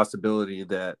good possibility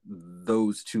that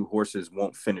those two horses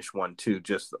won't finish 1-2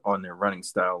 just on their running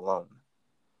style alone.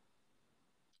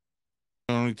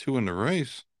 Only two in the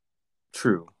race.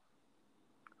 True.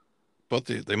 But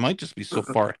they might just be so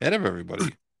far ahead of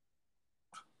everybody.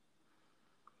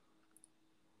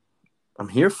 I'm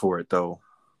here for it, though.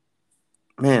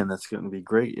 Man, that's going to be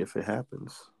great if it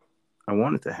happens. I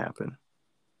want it to happen.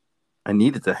 I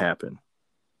need it to happen.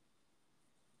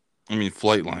 I mean,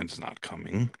 Flightline's not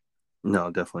coming. No,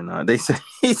 definitely not.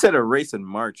 He said a race in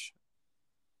March.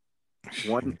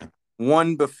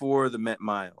 One before the Met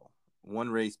Mile.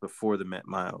 One race before the Met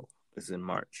Mile is in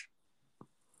March.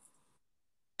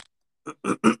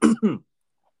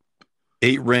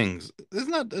 8 rings.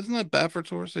 Isn't that Baffert's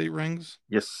horse? 8 rings.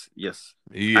 Yes.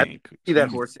 He I ain't. see that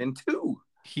horse in too.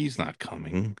 He's not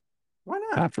coming. Why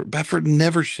not? Baffert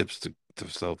never ships to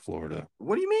South Florida.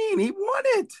 What do you mean? He won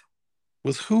it.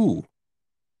 With who?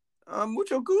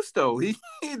 Mucho Gusto. He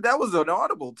that was an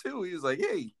audible too. He was like,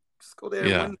 "Hey, just go there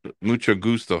and win." Mucho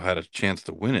Gusto had a chance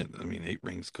to win it. I mean, 8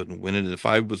 rings couldn't win it. If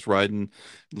I was riding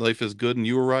Life is Good and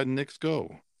you were riding Knicks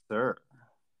Go, Sir,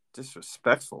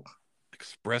 disrespectful.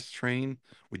 Express Train,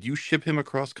 would you ship him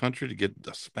across country to get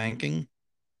a spanking?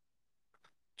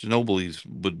 Ginobili's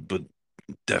would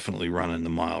definitely run in the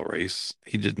mile race.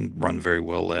 He didn't run very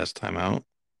well last time out.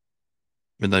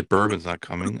 Midnight Bourbon's not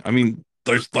coming. I mean,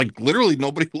 there's like literally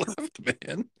nobody left,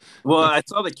 man. Well, I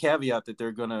saw the caveat that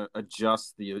they're going to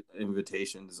adjust the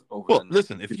invitations over. Well,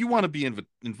 listen, if you want to be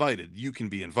invited, you can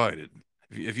be invited.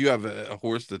 If you have a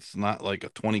horse that's not like a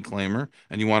 20 claimer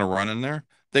and you want to run in there,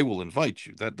 they will invite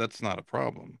you. That's not a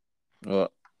problem.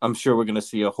 Well, I'm sure we're going to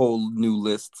see a whole new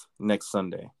list next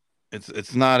Sunday.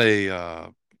 It's not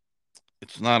a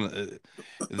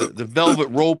the velvet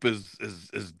rope is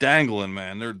dangling,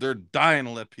 man. They're dying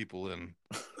to let people in.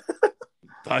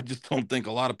 I just don't think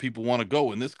a lot of people want to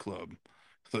go in this club.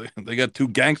 They got 2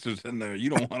 gangsters in there. You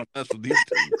don't want to mess with these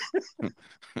 2.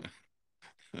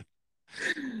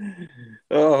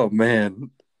 Oh man!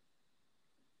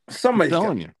 Somebody's I'm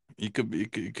telling you,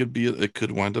 it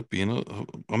could wind up being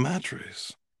a match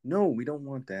race. No, we don't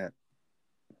want that.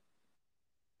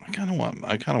 I kind of want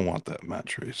that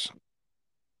match race.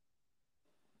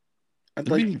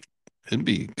 It'd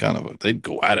be kind of they'd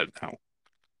go at it now.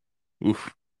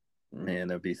 Oof. Man,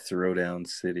 that'd be Throwdown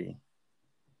City.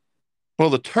 Well,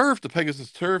 the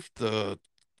Pegasus turf, the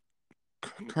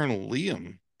Colonel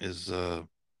Liam is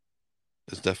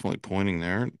definitely pointing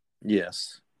there.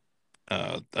 Yes.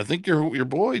 I think your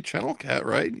boy Channel Cat,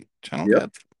 right? Channel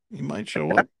Cat, he might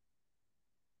show up.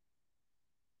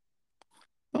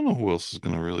 I don't know who else is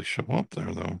going to really show up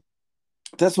there, though.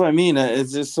 That's what I mean.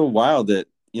 It's just so wild that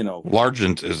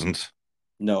Largent isn't.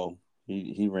 No,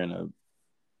 he ran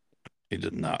He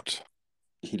did not.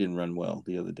 He didn't run well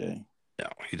the other day. No,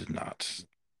 he did not.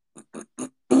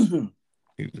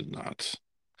 He did not.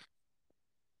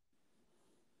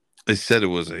 They said it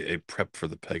was a prep for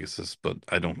the Pegasus, but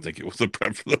I don't think it was a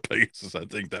prep for the Pegasus. I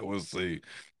think that was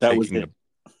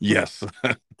yes.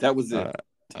 That was it.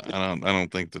 I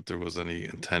don't think that there was any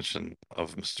intention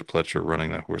of Mr. Pletcher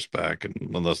running that horse back, and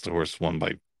unless the horse won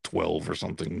by 12 or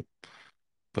something.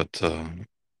 But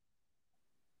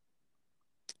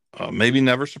maybe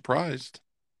never surprised.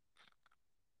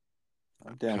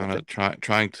 I'm down kind with of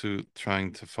trying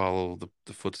to follow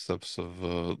the footsteps of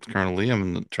Colonel Liam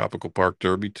in the Tropical Park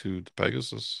Derby to the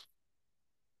Pegasus.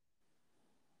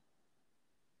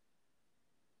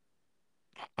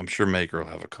 I'm sure Maker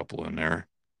will have a couple in there,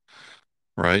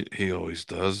 right? He always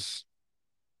does.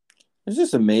 It's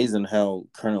just amazing how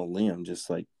Colonel Liam just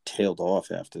like tailed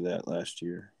off after that last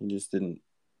year. He just didn't.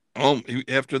 Oh,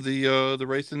 after the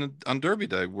race on Derby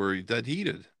Day where he dead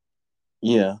heated.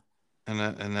 Yeah. And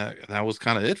that was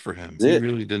kind of it for him. He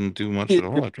really didn't do much at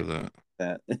all after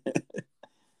that.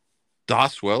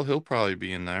 Doswell, he'll probably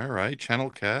be in there, right? Channel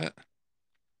Cat.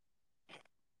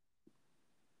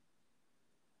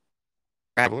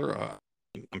 Traveler,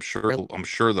 I'm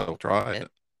sure they'll try it.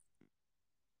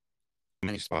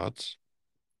 Many spots.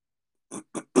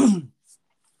 I'm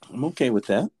okay with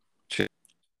that.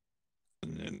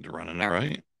 And running it,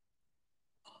 right?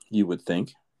 You would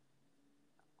think.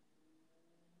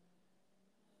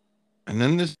 And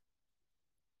then this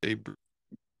a,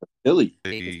 Philly.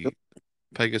 a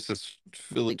Pegasus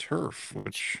Philly turf,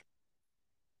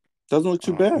 Doesn't look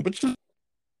too bad. which is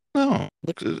no,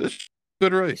 it's a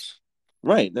good race.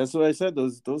 Right. That's what I said.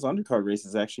 Those undercard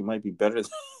races actually might be better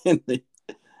than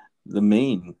the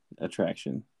main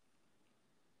attraction.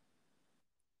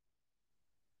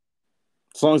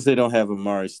 As long as they don't have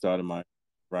Amari Stoudemire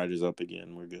riders up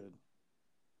again, we're good.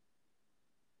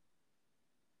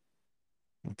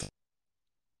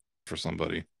 For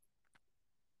somebody.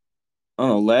 I don't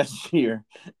know. Last year,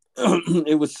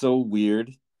 it was so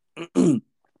weird that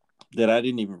I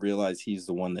didn't even realize he's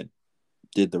the one that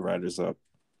did the riders up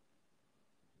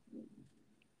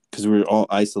because we were all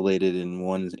isolated in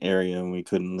one area and we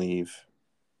couldn't leave.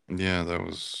 Yeah, that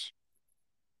was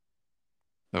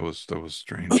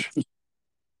strange.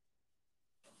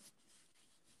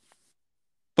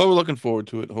 But we're looking forward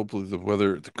to it. Hopefully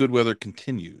the good weather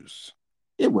continues.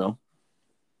 It will.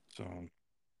 So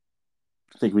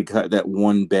I think we got that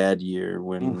one bad year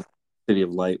when oof, City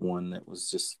of Light won that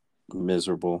was just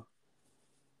miserable.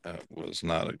 that was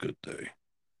not a good day.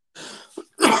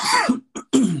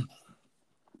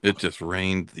 It just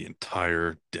rained the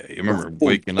entire day. I remember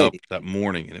waking Okay. up that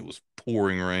morning and it was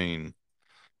pouring rain.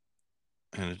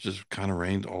 And it just kind of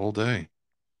rained all day.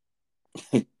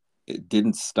 It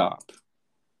didn't stop.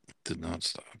 It did not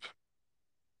stop.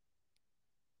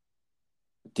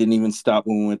 Didn't even stop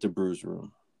when we went to Brews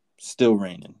Room. Still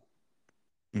raining.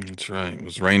 That's right. It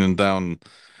was raining down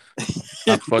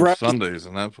hot fudge brownie, sundaes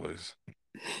in that place.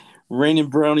 raining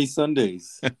brownie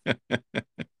Sundays.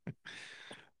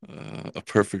 A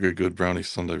perfectly good brownie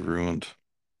sundae ruined.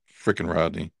 Freaking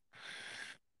Rodney.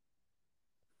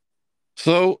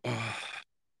 So,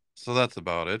 so that's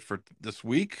about it for this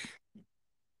week.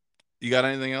 You got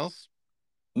anything else?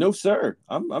 No, sir.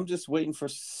 I'm just waiting for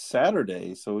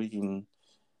Saturday so we can,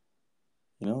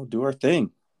 do our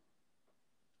thing.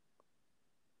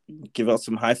 Give out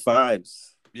some high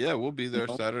fives. Yeah, we'll be You there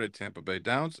know? Saturday, Tampa Bay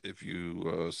Downs. If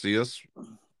you see us,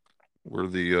 we're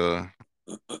the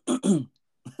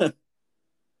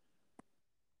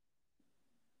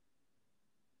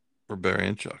we're Barry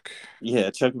and Chuck.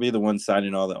 Yeah, Chuck will be the one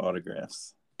signing all the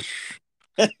autographs.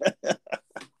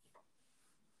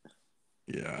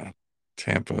 Yeah,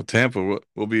 Tampa.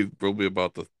 We'll be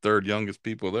about the third youngest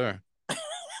people there.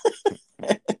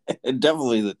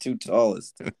 Definitely the two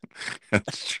tallest.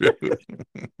 That's true.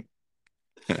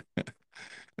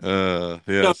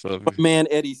 Yeah. So My man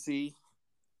Eddie C,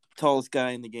 tallest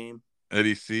guy in the game.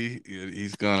 Eddie C,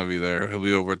 he's gonna be there. He'll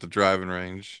be over at the driving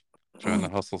range, trying to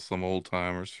hustle some old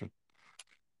timers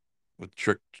with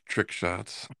trick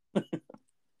shots.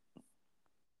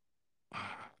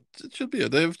 It should be.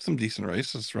 They have some decent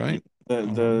races, right?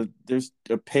 There's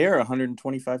a pair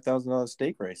 $125,000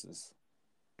 stake races.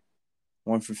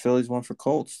 One for Phillies, one for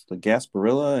Colts. The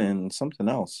Gasparilla and something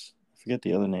else. I forget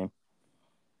the other name.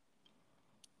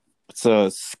 It's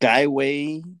a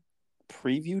Skyway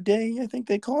preview day, I think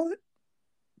they call it.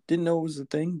 Didn't know it was a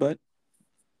thing, but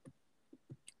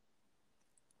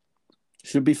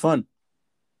should be fun.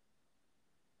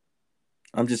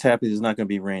 I'm just happy there's not going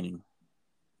to be raining.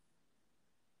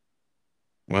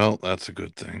 Well, that's a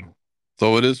good thing.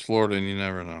 Though it is Florida, and you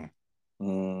never know.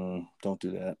 Don't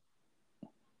do that.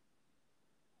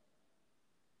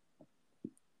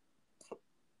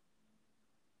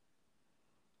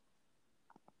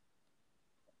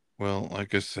 Well,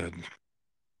 like I said,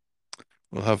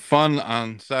 we'll have fun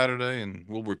on Saturday, and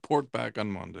we'll report back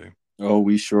on Monday. Oh,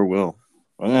 we sure will.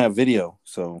 I'm going to have video,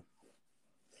 so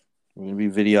we're going to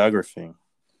be videographing.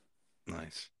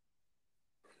 Nice.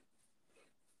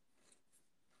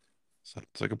 Sounds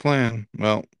like a plan.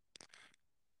 Well,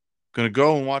 gonna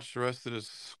go and watch the rest of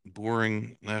this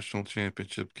boring national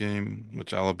championship game,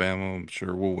 which Alabama, I'm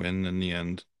sure, will win in the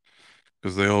end,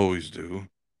 because they always do.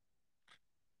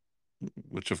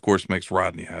 Which, of course, makes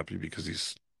Rodney happy because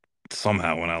he's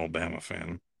somehow an Alabama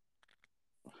fan.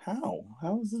 How?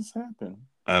 How does this happen?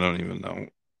 I don't even know.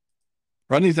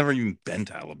 Rodney's never even been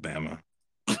to Alabama.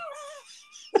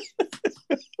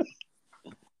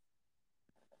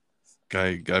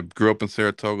 Guy grew up in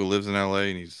Saratoga, lives in LA,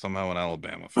 and he's somehow an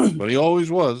Alabama fan. But he always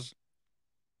was.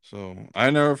 So I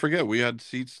never forget. We had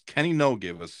seats. Kenny No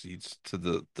gave us seats to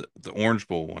the Orange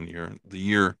Bowl one year, the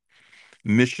year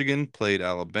Michigan played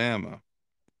Alabama,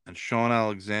 and Sean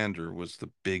Alexander was the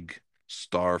big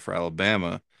star for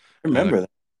Alabama. I And remember that.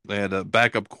 they had a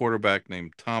backup quarterback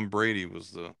named Tom Brady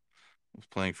was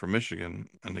playing for Michigan,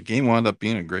 and the game wound up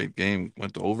being a great game.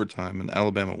 Went to overtime, and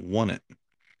Alabama won it.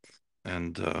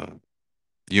 And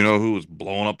you know who was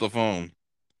blowing up the phone?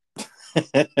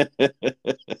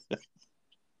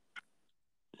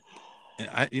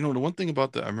 The one thing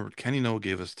about that, I remember Kenny Noah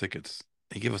gave us tickets.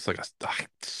 He gave us like a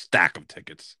stack of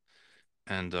tickets,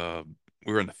 and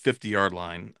we were in the 50-yard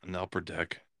line on the upper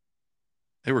deck.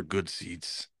 They were good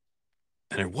seats,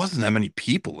 and there wasn't that many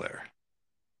people there.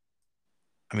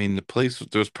 I mean, the place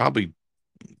there was probably,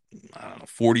 I don't know,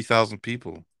 40,000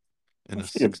 people in a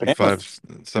Actually, a Bama 65,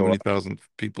 show 70,000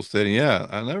 people stadium. Yeah,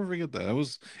 I'll never forget that. It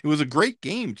was a great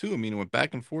game too. I mean, it went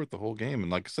back and forth the whole game.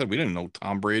 And like I said, we didn't know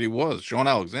Tom Brady was. Sean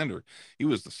Alexander, he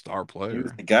was the star He was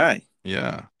player. the guy.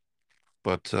 Yeah.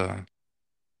 But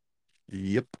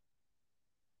yep.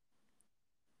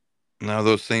 Now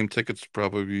those same tickets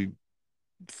probably be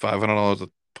 $500 a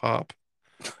pop.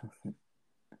 Mm,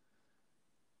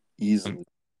 Easily.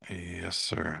 yes,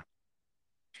 sir.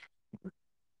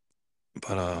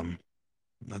 But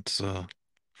that's the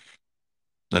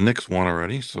Knicks won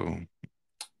already, so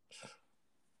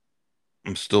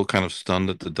I'm still kind of stunned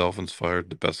that the Dolphins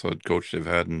fired the best head coach they've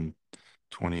had in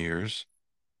 20 years.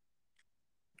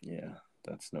 Yeah,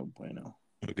 that's no bueno.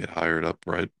 He'll get hired up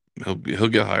right. He'll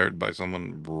get hired by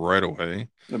someone right away,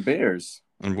 The Bears.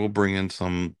 and we'll bring in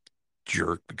some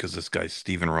jerk because this guy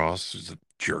Stephen Ross is a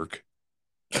jerk.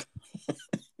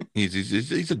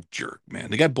 He's a jerk,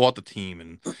 man. The guy bought the team,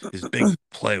 and his big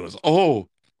play was, oh,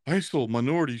 I sold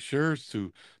minority shares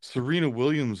to Serena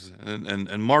Williams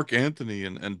and Mark Anthony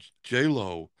and J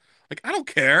Lo. Like, I don't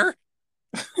care.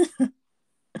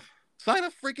 Sign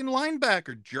a freaking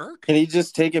linebacker, jerk. Can he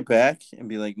just take it back and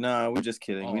be like, "Nah, we're just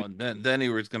kidding." Oh, and then he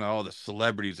was gonna. Oh, the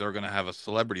celebrities are gonna have a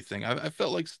celebrity thing. I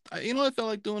felt like, I felt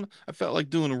like doing. I felt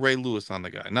like doing a Ray Lewis on the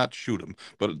guy, not shoot him,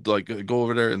 but like go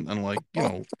over there and like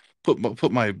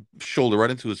put my shoulder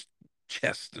right into his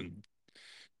chest and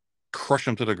crush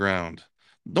him to the ground.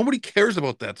 Nobody cares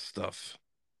about that stuff.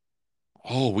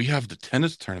 Oh, we have the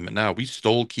tennis tournament now. We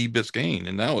stole Key Biscayne,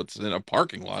 and now it's in a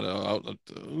parking lot.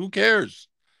 Who cares?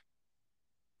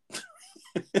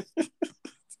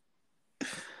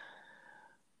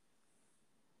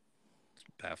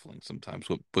 Baffling sometimes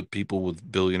what people with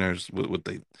billionaires with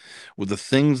the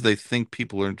things they think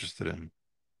people are interested in,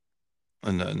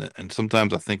 and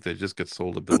sometimes I think they just get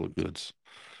sold a bill of goods,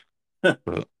 but,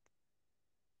 but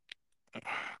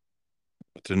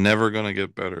they're never gonna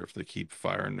get better if they keep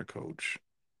firing their coach.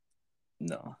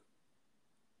 No.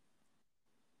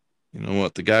 You know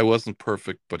what? The guy wasn't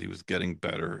perfect, but he was getting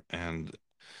better. And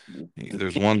The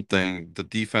there's one thing: the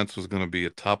defense was going to be a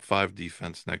top five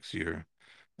defense next year,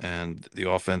 and the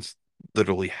offense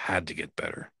literally had to get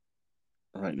better.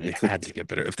 right. They had to get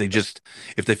better. If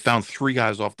they found three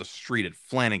guys off the street at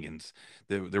Flanagan's,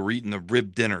 they were eating the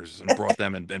rib dinners and brought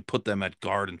them and put them at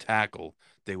guard and tackle,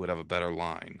 they would have a better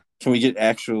line. Can we get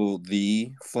actual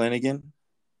the Flanagan,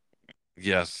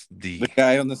 Yes, the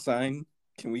guy on the sign?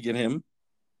 Can we get him?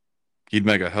 he'd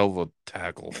make a hell of a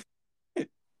tackle.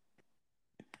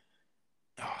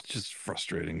 Oh, it's just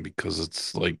frustrating because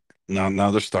it's like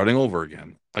now they're starting over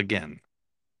again.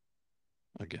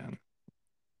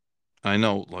 I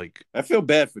know, like I feel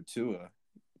bad for Tua.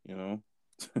 You know,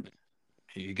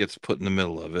 he gets put in the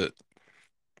middle of it,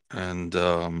 and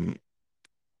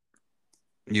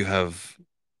you have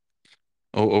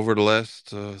over the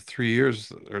last 3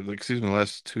 years, or excuse me, the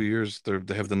last 2 years,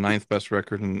 they have the ninth best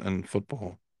record in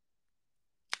football,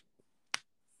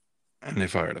 and they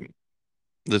fired him.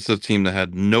 This is a team that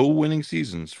had no winning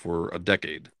seasons for a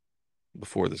decade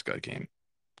before this guy came,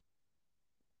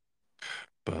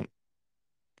 but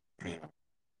yeah.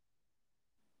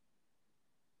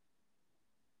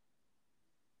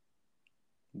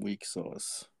 weak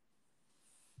sauce.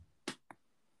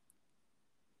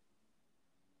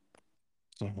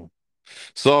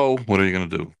 So what are you gonna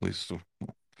do? At least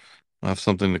I have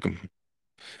something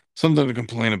to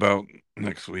complain about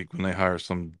next week when they hire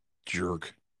some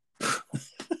jerk.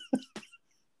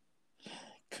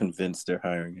 Convinced they're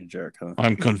hiring a jerk, huh?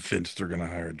 I'm convinced they're gonna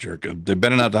hire a jerk. They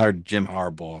better not hire Jim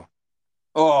Harbaugh.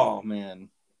 Oh man,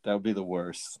 that would be the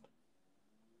worst.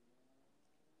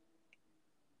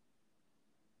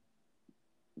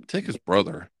 Take his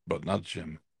brother, but not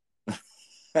Jim.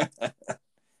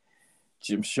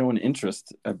 Jim's showing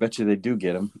interest. I bet you they do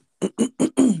get him.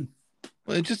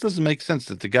 Well, it just doesn't make sense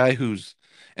that the guy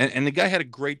and the guy had a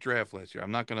great draft last year. I'm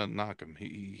not gonna knock him.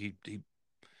 He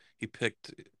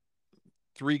picked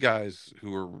three guys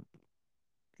who are,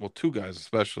 well, two guys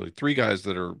especially, three guys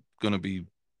that are gonna be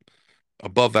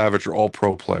above average or all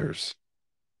pro players.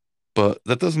 But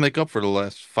that doesn't make up for the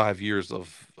last 5 years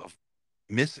of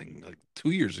missing. Like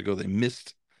 2 years ago, they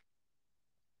missed.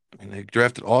 I mean, they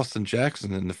drafted Austin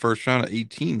Jackson in the first round at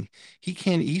 18.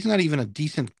 He's not even a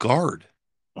decent guard,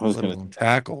 I was let gonna. alone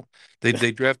tackle.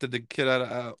 They drafted the kid out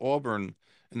of Auburn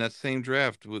in that same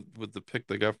draft with the pick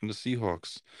they got from the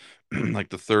Seahawks, like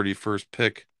the 31st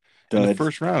pick in the Dud.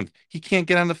 first round. He can't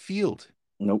get on the field.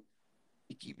 Nope.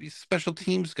 He's a special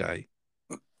teams guy.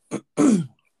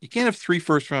 You can't have 3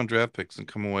 first-round draft picks and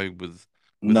come away with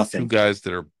two Nothing. guys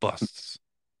that are busts.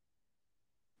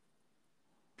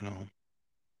 You know,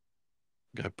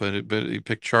 but he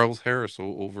picked Charles Harris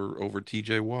over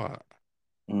T.J. Watt.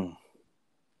 Mm.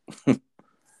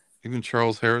 Even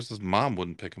Charles Harris's mom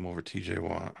wouldn't pick him over T.J.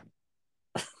 Watt.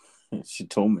 She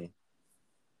told me.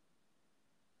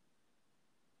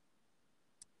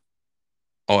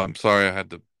 Oh, I'm sorry, I had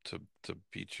to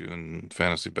beat you in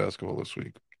fantasy basketball this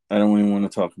week. I don't even want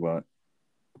to talk about it.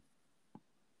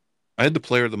 I had the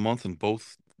player of the month in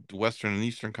both the Western and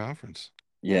Eastern Conference.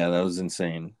 Yeah, that was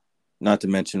insane. Not to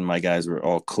mention my guys were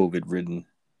all COVID ridden.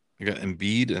 I got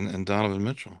Embiid and Donovan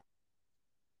Mitchell.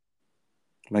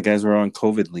 My guys were on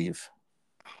COVID leave.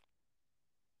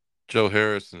 Joe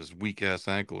Harris and his weak ass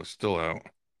ankle are still out.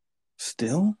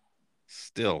 Still?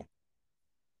 Still.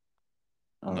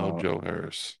 No Uh, Joe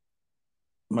Harris.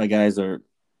 my guys are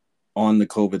on the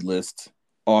COVID list,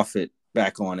 off it,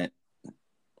 back on it.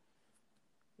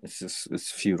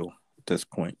 It's futile at this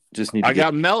point. Just need to I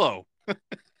got Mello.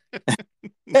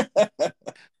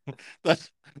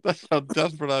 that's that's how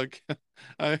desperate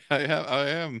I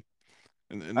am.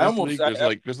 In I this almost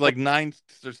league, there's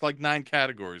like nine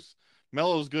categories.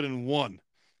 Melo's good in one,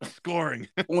 scoring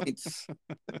points.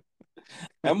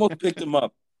 I almost picked him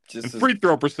up. and Just as, free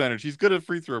throw percentage. He's good at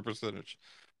free throw percentage,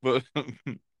 but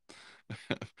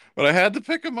but I had to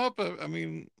pick him up. I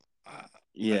mean,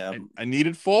 yeah. I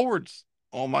needed forwards.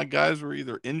 All my guys were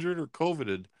either injured or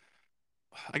COVIDed.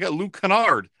 I got Luke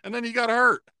Kennard, and then he got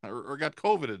hurt or got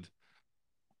COVIDed.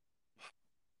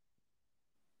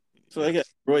 So I got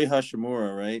Roy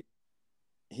Hashimura, right?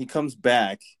 He comes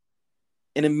back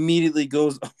and immediately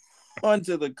goes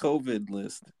onto the COVID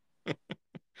list.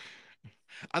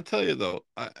 I'll tell you though,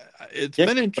 it's Yeah.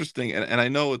 been interesting, and I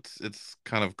know it's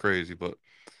kind of crazy, but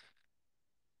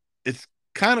it's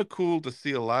kind of cool to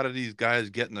see a lot of these guys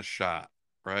getting a shot,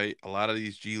 right? A lot of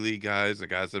these G League guys, the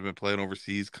guys that have been playing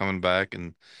overseas, coming back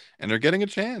and they're getting a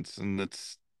chance, and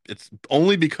it's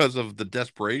only because of the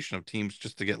desperation of teams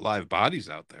just to get live bodies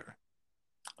out there.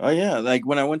 Oh yeah, like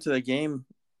when I went to that game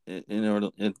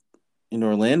in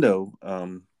Orlando,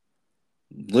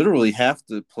 literally half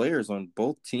the players on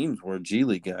both teams were G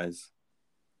League guys.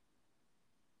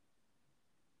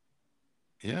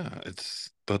 Yeah, it's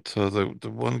but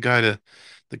the one guy to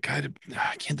the guy to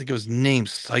I can't think of his name,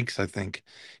 Sykes, I think.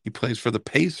 He plays for the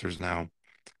Pacers now.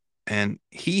 And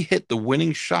he hit the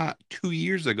winning shot 2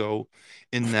 years ago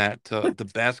in that the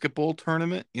basketball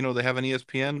tournament. You know, they have an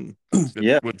ESPN.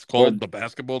 Yeah. What's called the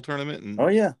basketball tournament, Oh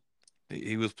and yeah.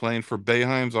 he was playing for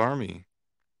Boeheim's Army,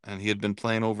 and he had been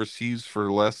playing overseas for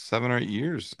the last 7 or 8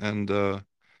 years, and he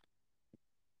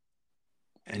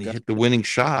Got- hit the winning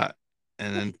shot,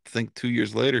 and then think 2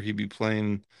 years later he'd be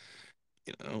playing,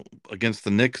 against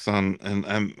the Knicks on and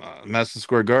Madison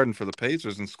Square Garden for the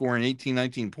Pacers and scoring 18,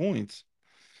 19 points.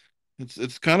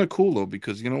 It's kind of cool though,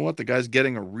 because you know what, the guy's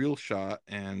getting a real shot,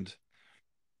 and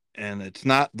it's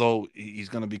not though he's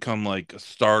going to become like a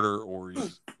starter or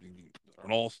he's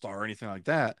an all-star or anything like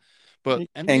that. But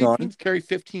Hang NBA on. teams carry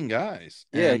 15 guys,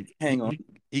 Yeah, and hang on.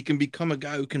 he can become a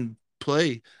guy who can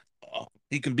play.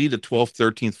 He can be the 12th,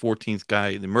 13th, 14th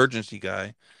guy, the emergency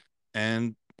guy,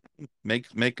 and make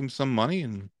him some money.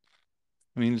 And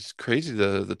I mean, it's crazy,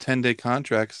 the 10-day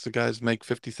contracts. The guys make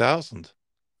 50,000.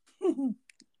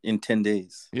 In 10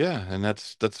 days. Yeah, and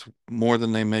that's more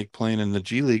than they make playing in the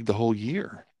G League the whole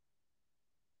year.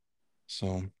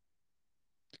 So,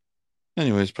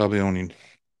 anyways, probably only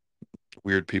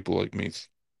weird people like me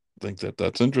think that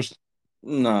that's interesting.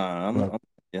 Nah, But,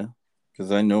 yeah,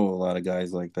 because I know a lot of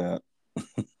guys like that.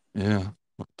 yeah,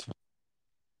 but,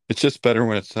 it's just better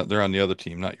when they're on the other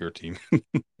team, not your team.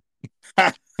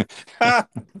 That's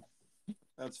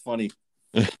funny.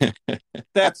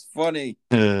 That's funny.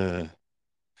 uh,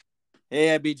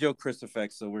 Hey, I beat Joe Christopher,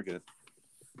 so we're good.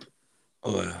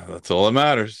 that's all that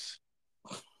matters.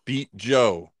 Beat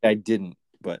Joe. I didn't,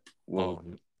 but we'll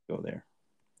Oh, go there.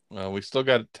 well, we still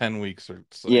got 10 weeks or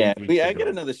so, Yeah, 8 weeks to I get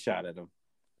go. another shot at him.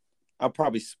 I'll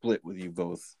probably split with you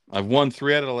both. I've won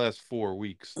 3 out of the last 4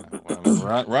 weeks now. I mean,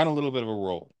 we're on a little bit of a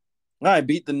roll. I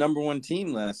beat the number one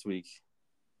team last week.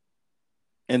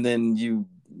 And then you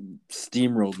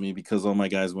steamrolled me because all my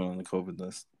guys went on the COVID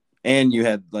list. And you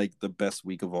had like the best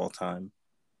week of all time.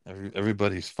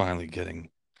 Everybody's finally getting.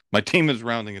 My team is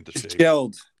rounding into It's shape.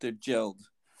 gelled. They're gelled.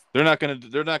 They're not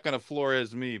gonna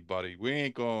Flores me, buddy. We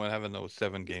ain't going and having those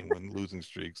 7 game win losing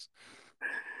streaks.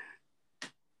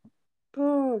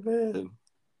 Oh man.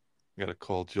 got to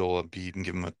call Joel Embiid and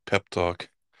give him a pep talk.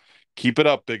 Keep it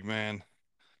up, big man.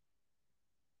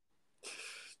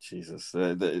 Jesus,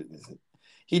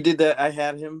 he did that. I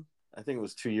had him. I think it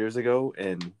was 2 years ago,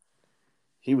 and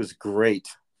he was great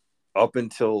up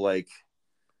until like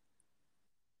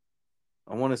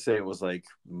I want to say it was like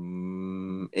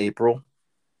April,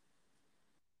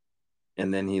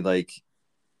 and then he like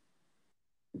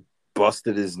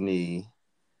busted his knee,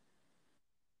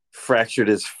 fractured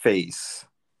his face,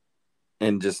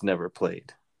 and just never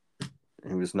played.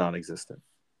 He was non-existent.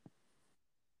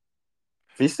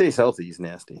 If he stays healthy, he's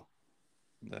nasty.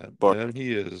 But That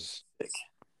he is. sick.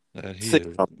 That he Sick.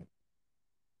 is.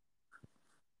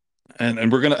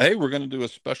 And we're gonna do a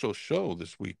special show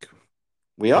this week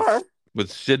We with are.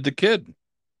 with Sid the Kid.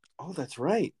 Oh, that's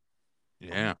right.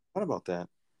 Yeah, What about that?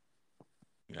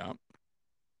 yeah.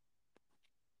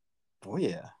 Oh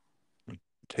yeah.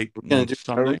 Take We're gonna one do. Are we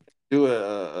Sunday. gonna do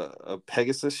a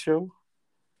Pegasus show?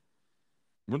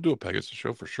 We'll do a Pegasus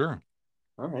show for sure.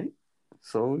 All right.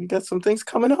 So we got some things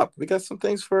coming up. We got some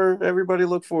things for everybody to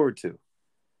look forward to.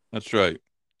 That's right.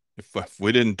 If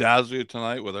we didn't dazzle you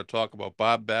tonight with our talk about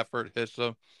Bob Baffert,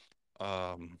 HISA,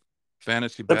 um,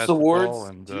 fantasy Clips basketball, Awards.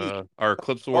 and Gee. our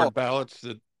Eclipse Oh, Award ballots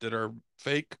that are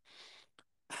fake,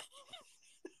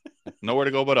 nowhere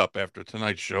to go but up after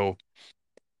tonight's show.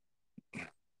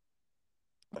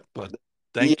 But yeah.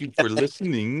 thank you for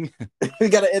listening. We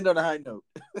got to end on a high note.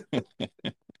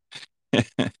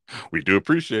 We do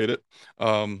appreciate it.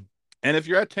 And if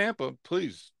you're at Tampa,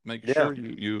 please make Yeah. sure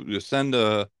you send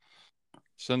a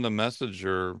message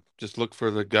or just look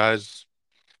for the guys,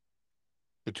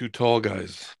 the two tall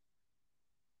guys.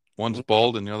 One's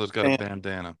bald and the other's got a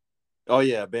bandana. Oh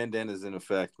yeah, bandana's in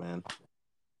effect, man.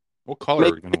 What color are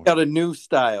Make you gonna wear? out a new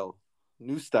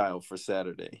style for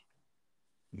Saturday.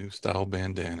 New style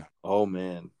bandana. Oh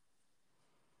man,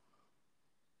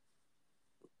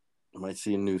 might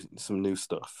see some new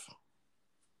stuff.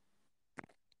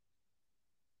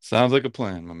 Sounds like a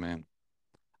plan, my man.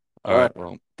 All All right, right.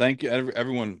 Well, thank you,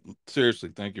 everyone. Seriously,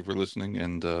 thank you for listening.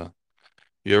 And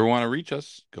you ever want to reach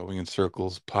us, Going in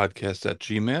Circles podcast at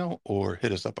Gmail, or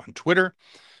hit us up on Twitter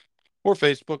or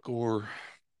Facebook or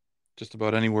just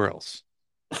about anywhere else.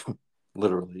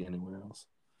 literally anywhere else.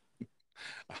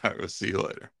 All right. We'll see you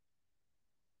later.